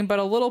exciting, but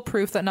a little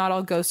proof that not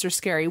all ghosts are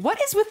scary. What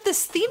is with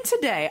this theme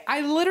today? I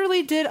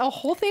literally did a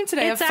whole theme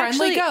today of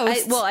friendly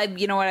ghosts.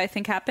 You know what I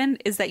think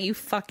happened is that you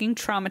fucking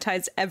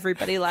traumatized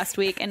everybody last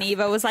week. And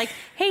Eva was like,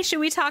 hey, should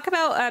we talk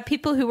about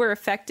people who were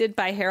affected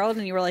by Harold?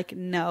 And you were like,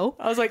 no.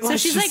 I was like, so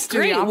let's she's just like, do the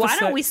great. Why opposite."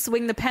 don't we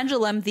swing the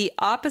pendulum the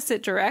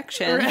opposite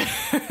direction?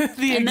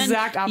 The And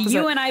exact then opposite.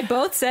 you and I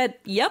both said,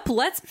 yep,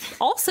 let's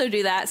also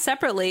do that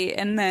separately.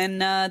 And then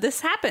this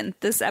happened.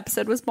 This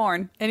episode was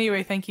born.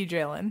 Anyway, thank you,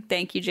 Jalen.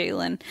 Thank you, Jalen.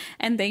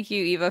 And thank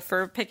you, Eva,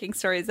 for picking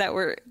stories that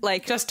were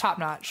like Just top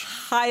notch.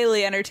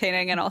 highly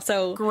entertaining and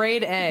also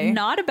Grade A.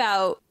 not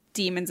about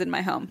demons in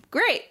my home.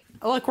 Great.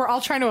 Look, we're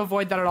all trying to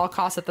avoid that at all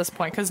costs at this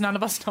point because none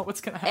of us know what's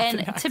going to happen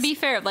And next. to be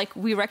fair, like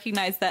we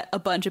recognize that a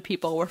bunch of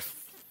people were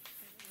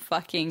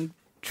fucking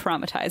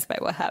traumatized by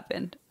what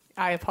happened.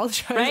 I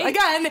apologize Right?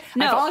 again.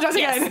 I apologize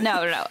again.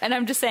 No. And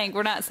I'm just saying,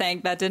 we're not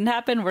saying that didn't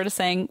happen. We're just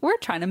saying we're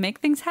trying to make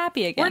things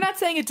happy again. We're not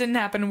saying it didn't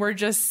happen. We're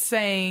just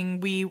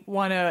saying we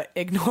want to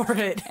ignore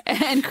it.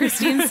 And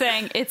Christine's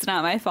saying it's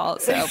not my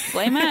fault, so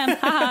blame him.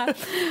 Haha.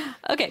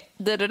 Okay.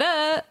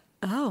 Da-da-da.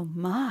 Oh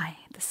my,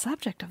 the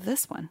subject of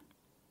this one.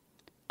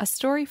 A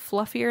story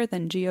fluffier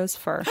than Gio's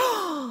fur.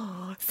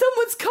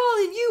 Someone's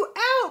calling you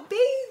out, baby.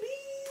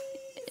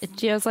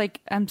 Gio's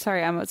like, I'm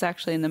sorry, I was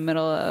actually in the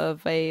middle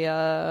of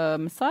a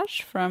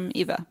massage from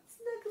Eva.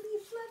 Snuggly,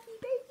 fluffy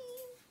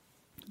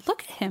baby.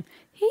 Look at him.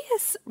 He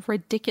is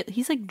ridiculous.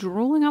 He's like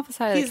drooling off the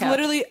side of He's the couch.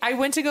 literally. I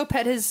went to go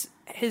pet his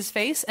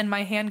face, and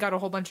my hand got a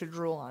whole bunch of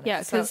drool on it. Yeah,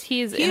 because So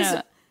he's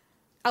in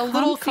a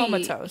little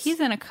comfy- comatose. He's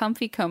in a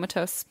comfy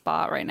comatose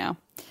spot right now.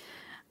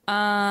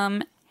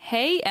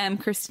 Hey,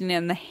 Christina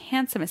and the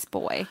handsomest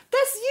boy.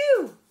 That's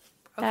you.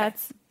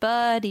 That's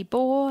Buddy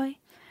Boy.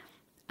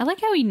 I like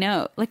how he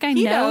knows. Like, I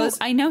He know knows.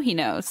 he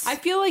knows. I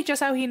feel like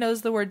just how he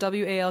knows the word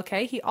WALK,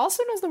 he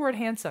also knows the word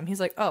handsome. He's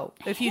like, oh,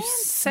 if you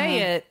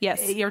say it,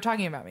 Yes. you're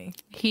talking about me.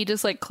 He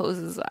just like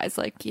closes his eyes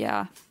like,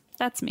 yeah,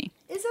 that's me.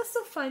 Is that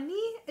so funny?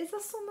 Is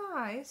that so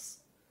nice?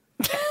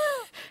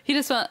 He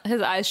just went,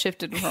 his eyes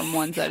shifted from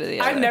one side to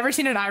the other. I've never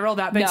seen an eye roll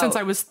that big No. since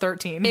I was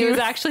 13. It was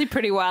actually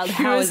pretty wild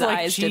how was his like,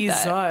 eyes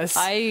Jesus. did that.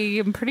 I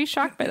am pretty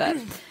shocked by that.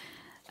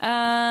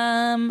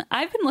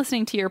 I've been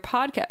listening to your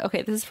podcast.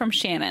 Okay, this is from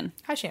Shannon.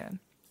 Hi, Shannon.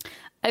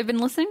 I've been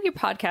listening to your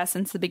podcast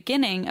since the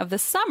beginning of the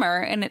summer,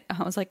 and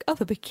I was like, oh,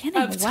 the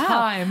beginning Of wow.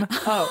 time.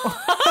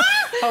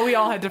 Oh, we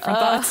all had different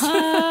thoughts.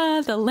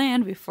 The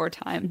land before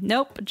time.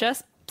 Nope,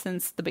 just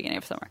since the beginning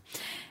of summer.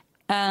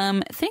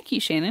 Thank you,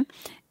 Shannon.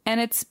 And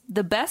it's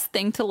the best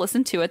thing to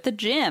listen to at the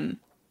gym.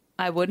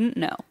 I wouldn't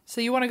know. So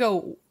you want to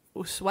go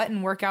sweat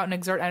and work out and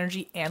exert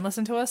energy and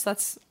listen to us?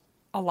 That's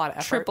a lot of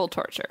effort. Triple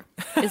torture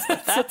is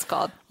what that's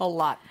called. A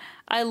lot.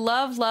 I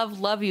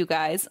love you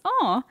guys.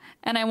 Aw.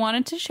 And I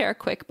wanted to share a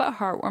quick but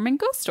heartwarming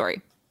ghost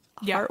story.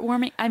 Yeah.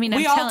 Heartwarming. I mean,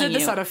 We I'm all telling did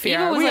this you, out of fear.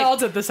 Eva was We like, all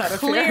did this out of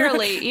fear.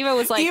 Clearly, Eva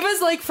was like,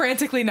 Eva's like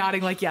frantically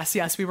nodding like,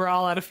 yes, we were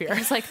all out of fear.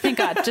 it's like, thank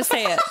God, just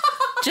say it.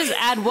 Just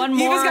add one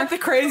more. Eva's got the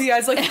crazy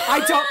eyes like,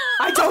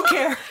 I don't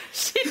care.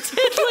 She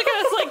did look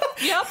at us like,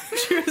 yep.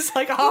 She was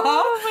like,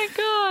 Oh my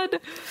God.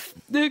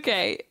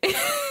 Okay.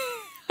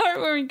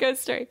 Heartwarming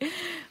ghost story.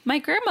 My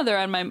grandmother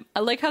I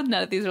like how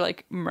none of these are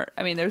like,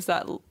 I mean, there's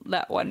that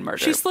one murder.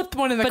 She slipped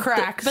one in the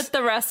cracks. But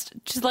the rest,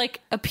 she's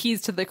like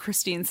appeased to the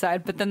Christine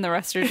side, but then the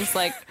rest are just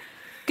like,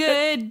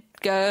 good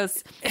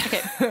ghosts.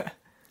 Okay.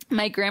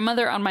 My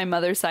grandmother on my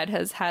mother's side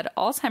has had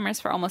Alzheimer's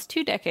for almost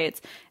 2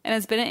 decades and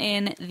has been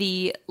in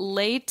the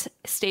late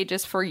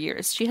stages for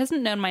years. She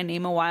hasn't known my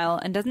name a while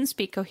and doesn't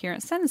speak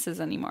coherent sentences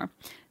anymore.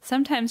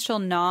 Sometimes she'll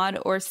nod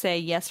or say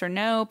yes or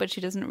no, but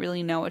she doesn't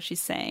really know what she's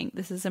saying.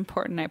 This is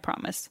important, I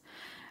promise.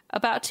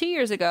 About 2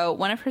 years ago,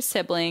 one of her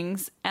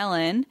siblings,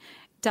 Ellen,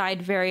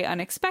 died very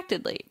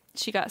unexpectedly.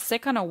 She got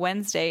sick on a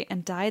Wednesday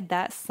and died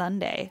that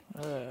Sunday.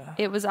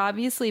 It was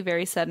obviously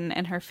very sudden,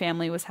 and her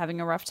family was having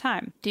a rough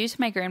time. Due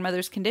to my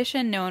grandmother's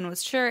condition, no one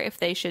was sure if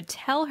they should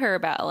tell her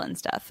about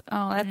Ellen's death.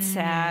 Oh, that's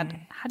sad.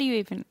 How do you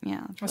even?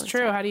 Yeah, That's really true.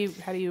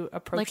 sad. How do you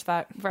approach Like,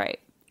 that? right?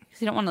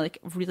 Because you don't want to like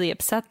really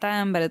upset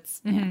them, but it's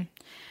yeah.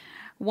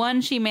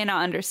 1, she may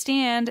not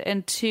understand,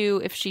 and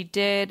 2, if she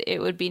did, it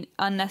would be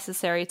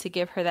unnecessary to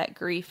give her that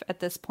grief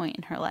at this point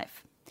in her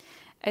life.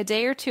 A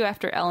day or 2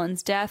 after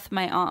Ellen's death,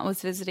 my aunt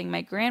was visiting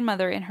my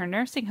grandmother in her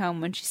nursing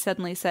home when she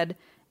suddenly said,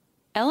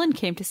 "Ellen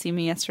came to see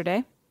me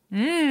yesterday."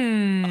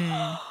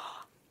 My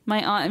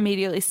aunt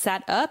immediately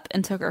sat up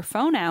and took her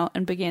phone out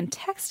and began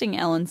texting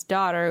Ellen's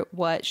daughter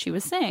what she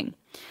was saying.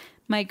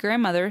 My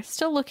grandmother,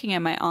 still looking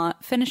at my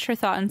aunt, finished her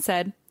thought and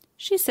said,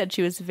 "She said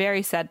she was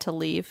very sad to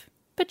leave,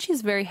 but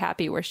she's very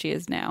happy where she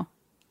is now."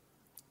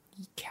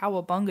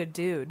 Cowabunga,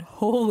 dude.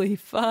 Holy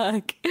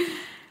fuck.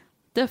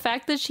 The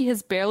fact that she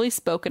has barely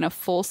spoken a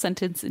full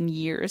sentence in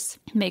years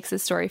makes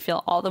this story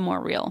feel all the more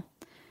real.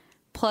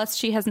 Plus,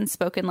 she hasn't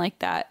spoken like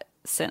that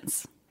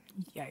since.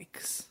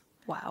 Yikes.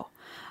 Wow.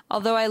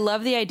 Although I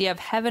love the idea of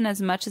heaven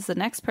as much as the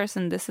next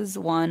person, this is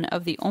one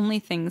of the only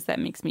things that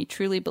makes me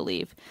truly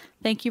believe.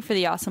 Thank you for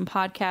the awesome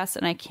podcast,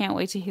 and I can't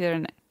wait to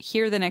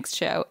hear the next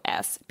show.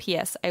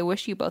 P.S. I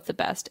wish you both the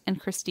best, and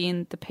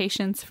Christine, the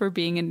patience for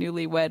being a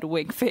newlywed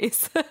wig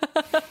face.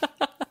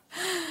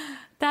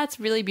 That's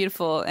really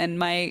beautiful, and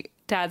my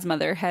dad's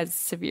mother has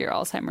severe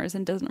Alzheimer's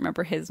and doesn't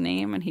remember his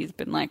name, and he's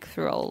been like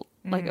through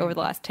over the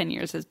last 10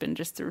 years has been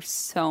just through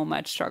so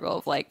much struggle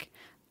of like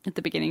at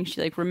the beginning she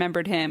like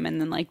remembered him,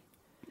 and then like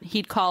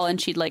he'd call and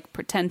she'd like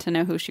pretend to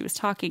know who she was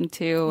talking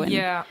to. And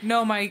Yeah.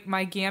 No, my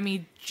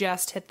Gammy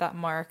just hit that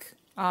mark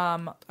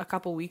a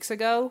couple weeks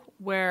ago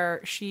where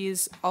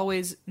she's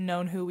always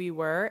known who we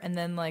were, and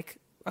then like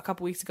a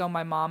couple weeks ago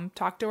my mom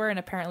talked to her, and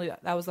apparently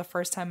that was the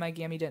first time my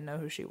Gammy didn't know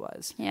who she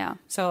was. Yeah.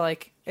 So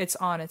like it's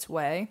on its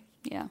way.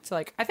 Yeah. So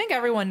like I think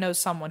everyone knows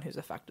someone who's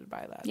affected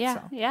by that. Yeah.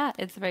 So. Yeah.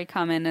 It's very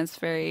common. It's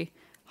very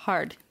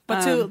hard.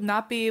 But to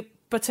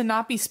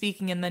not be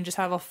speaking and then just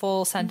have a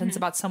full sentence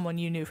about someone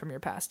you knew from your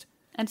past.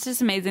 It's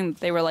just amazing that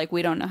they were like,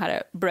 we don't know how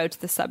to broach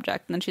the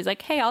subject. And then she's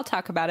like, hey, I'll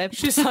talk about it.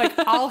 She's like,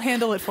 I'll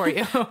handle it for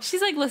you.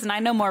 She's like, listen, I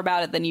know more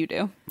about it than you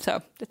do.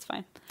 So it's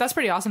fine. That's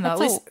pretty awesome though.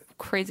 That's At least a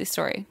crazy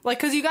story. like,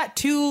 cause you got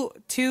two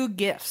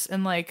gifts,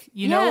 and like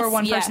you know where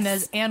one person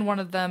yes. is, and one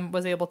of them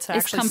was able to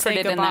It's actually say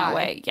comforted goodbye. in that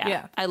way.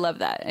 Yeah. I love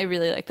that. I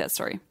really like that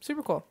story.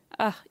 Super cool.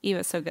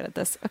 Eva's so good at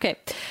this. Okay.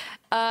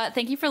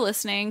 Thank you for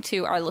listening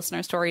to our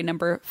listener story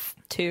number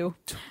 2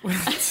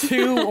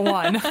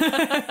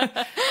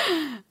 2-1.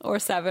 or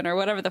 7 or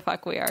whatever the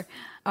fuck we are.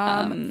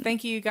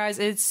 Thank you guys.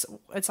 It's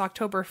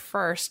October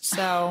 1st,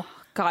 so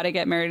Gotta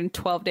get married in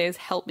 12 days.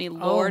 Help me,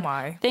 Lord. Oh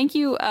my. Thank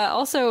you.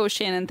 Also,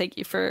 Shannon, thank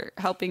you for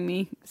helping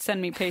me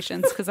send me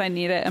patience because I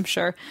need it, I'm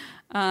sure.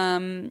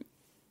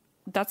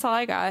 That's all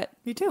I got.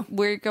 me too.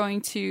 We're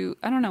going to,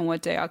 I don't know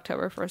what day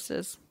October 1st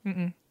is.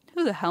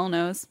 Who the hell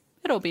knows?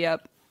 It'll be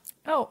up.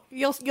 Oh,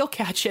 you'll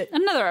catch it.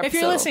 Another If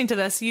you're episode. listening to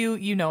this,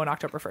 you know when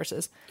October 1st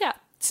is. Yeah.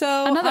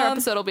 So Another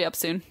episode will be up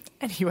soon.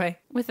 Anyway.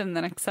 Within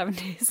the next 7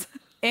 days.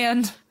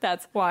 And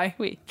that's why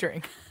we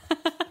drink.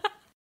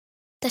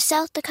 The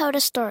South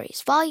Dakota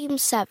Stories, Volume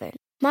 7.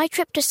 My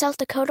trip to South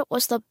Dakota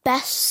was the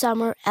best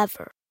summer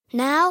ever.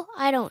 Now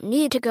I don't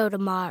need to go to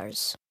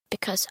Mars,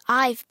 because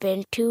I've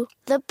been to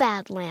the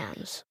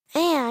Badlands.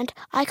 And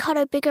I caught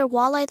a bigger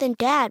walleye than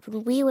Dad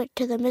when we went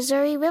to the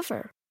Missouri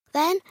River.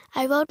 Then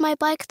I rode my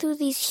bike through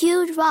these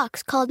huge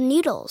rocks called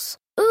needles.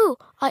 Ooh,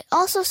 I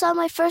also saw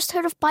my first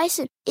herd of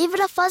bison,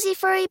 even a fuzzy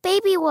furry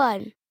baby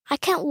one. I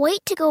can't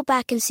wait to go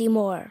back and see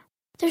more.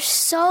 There's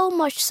so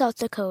much South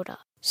Dakota,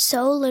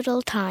 so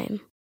little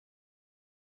time.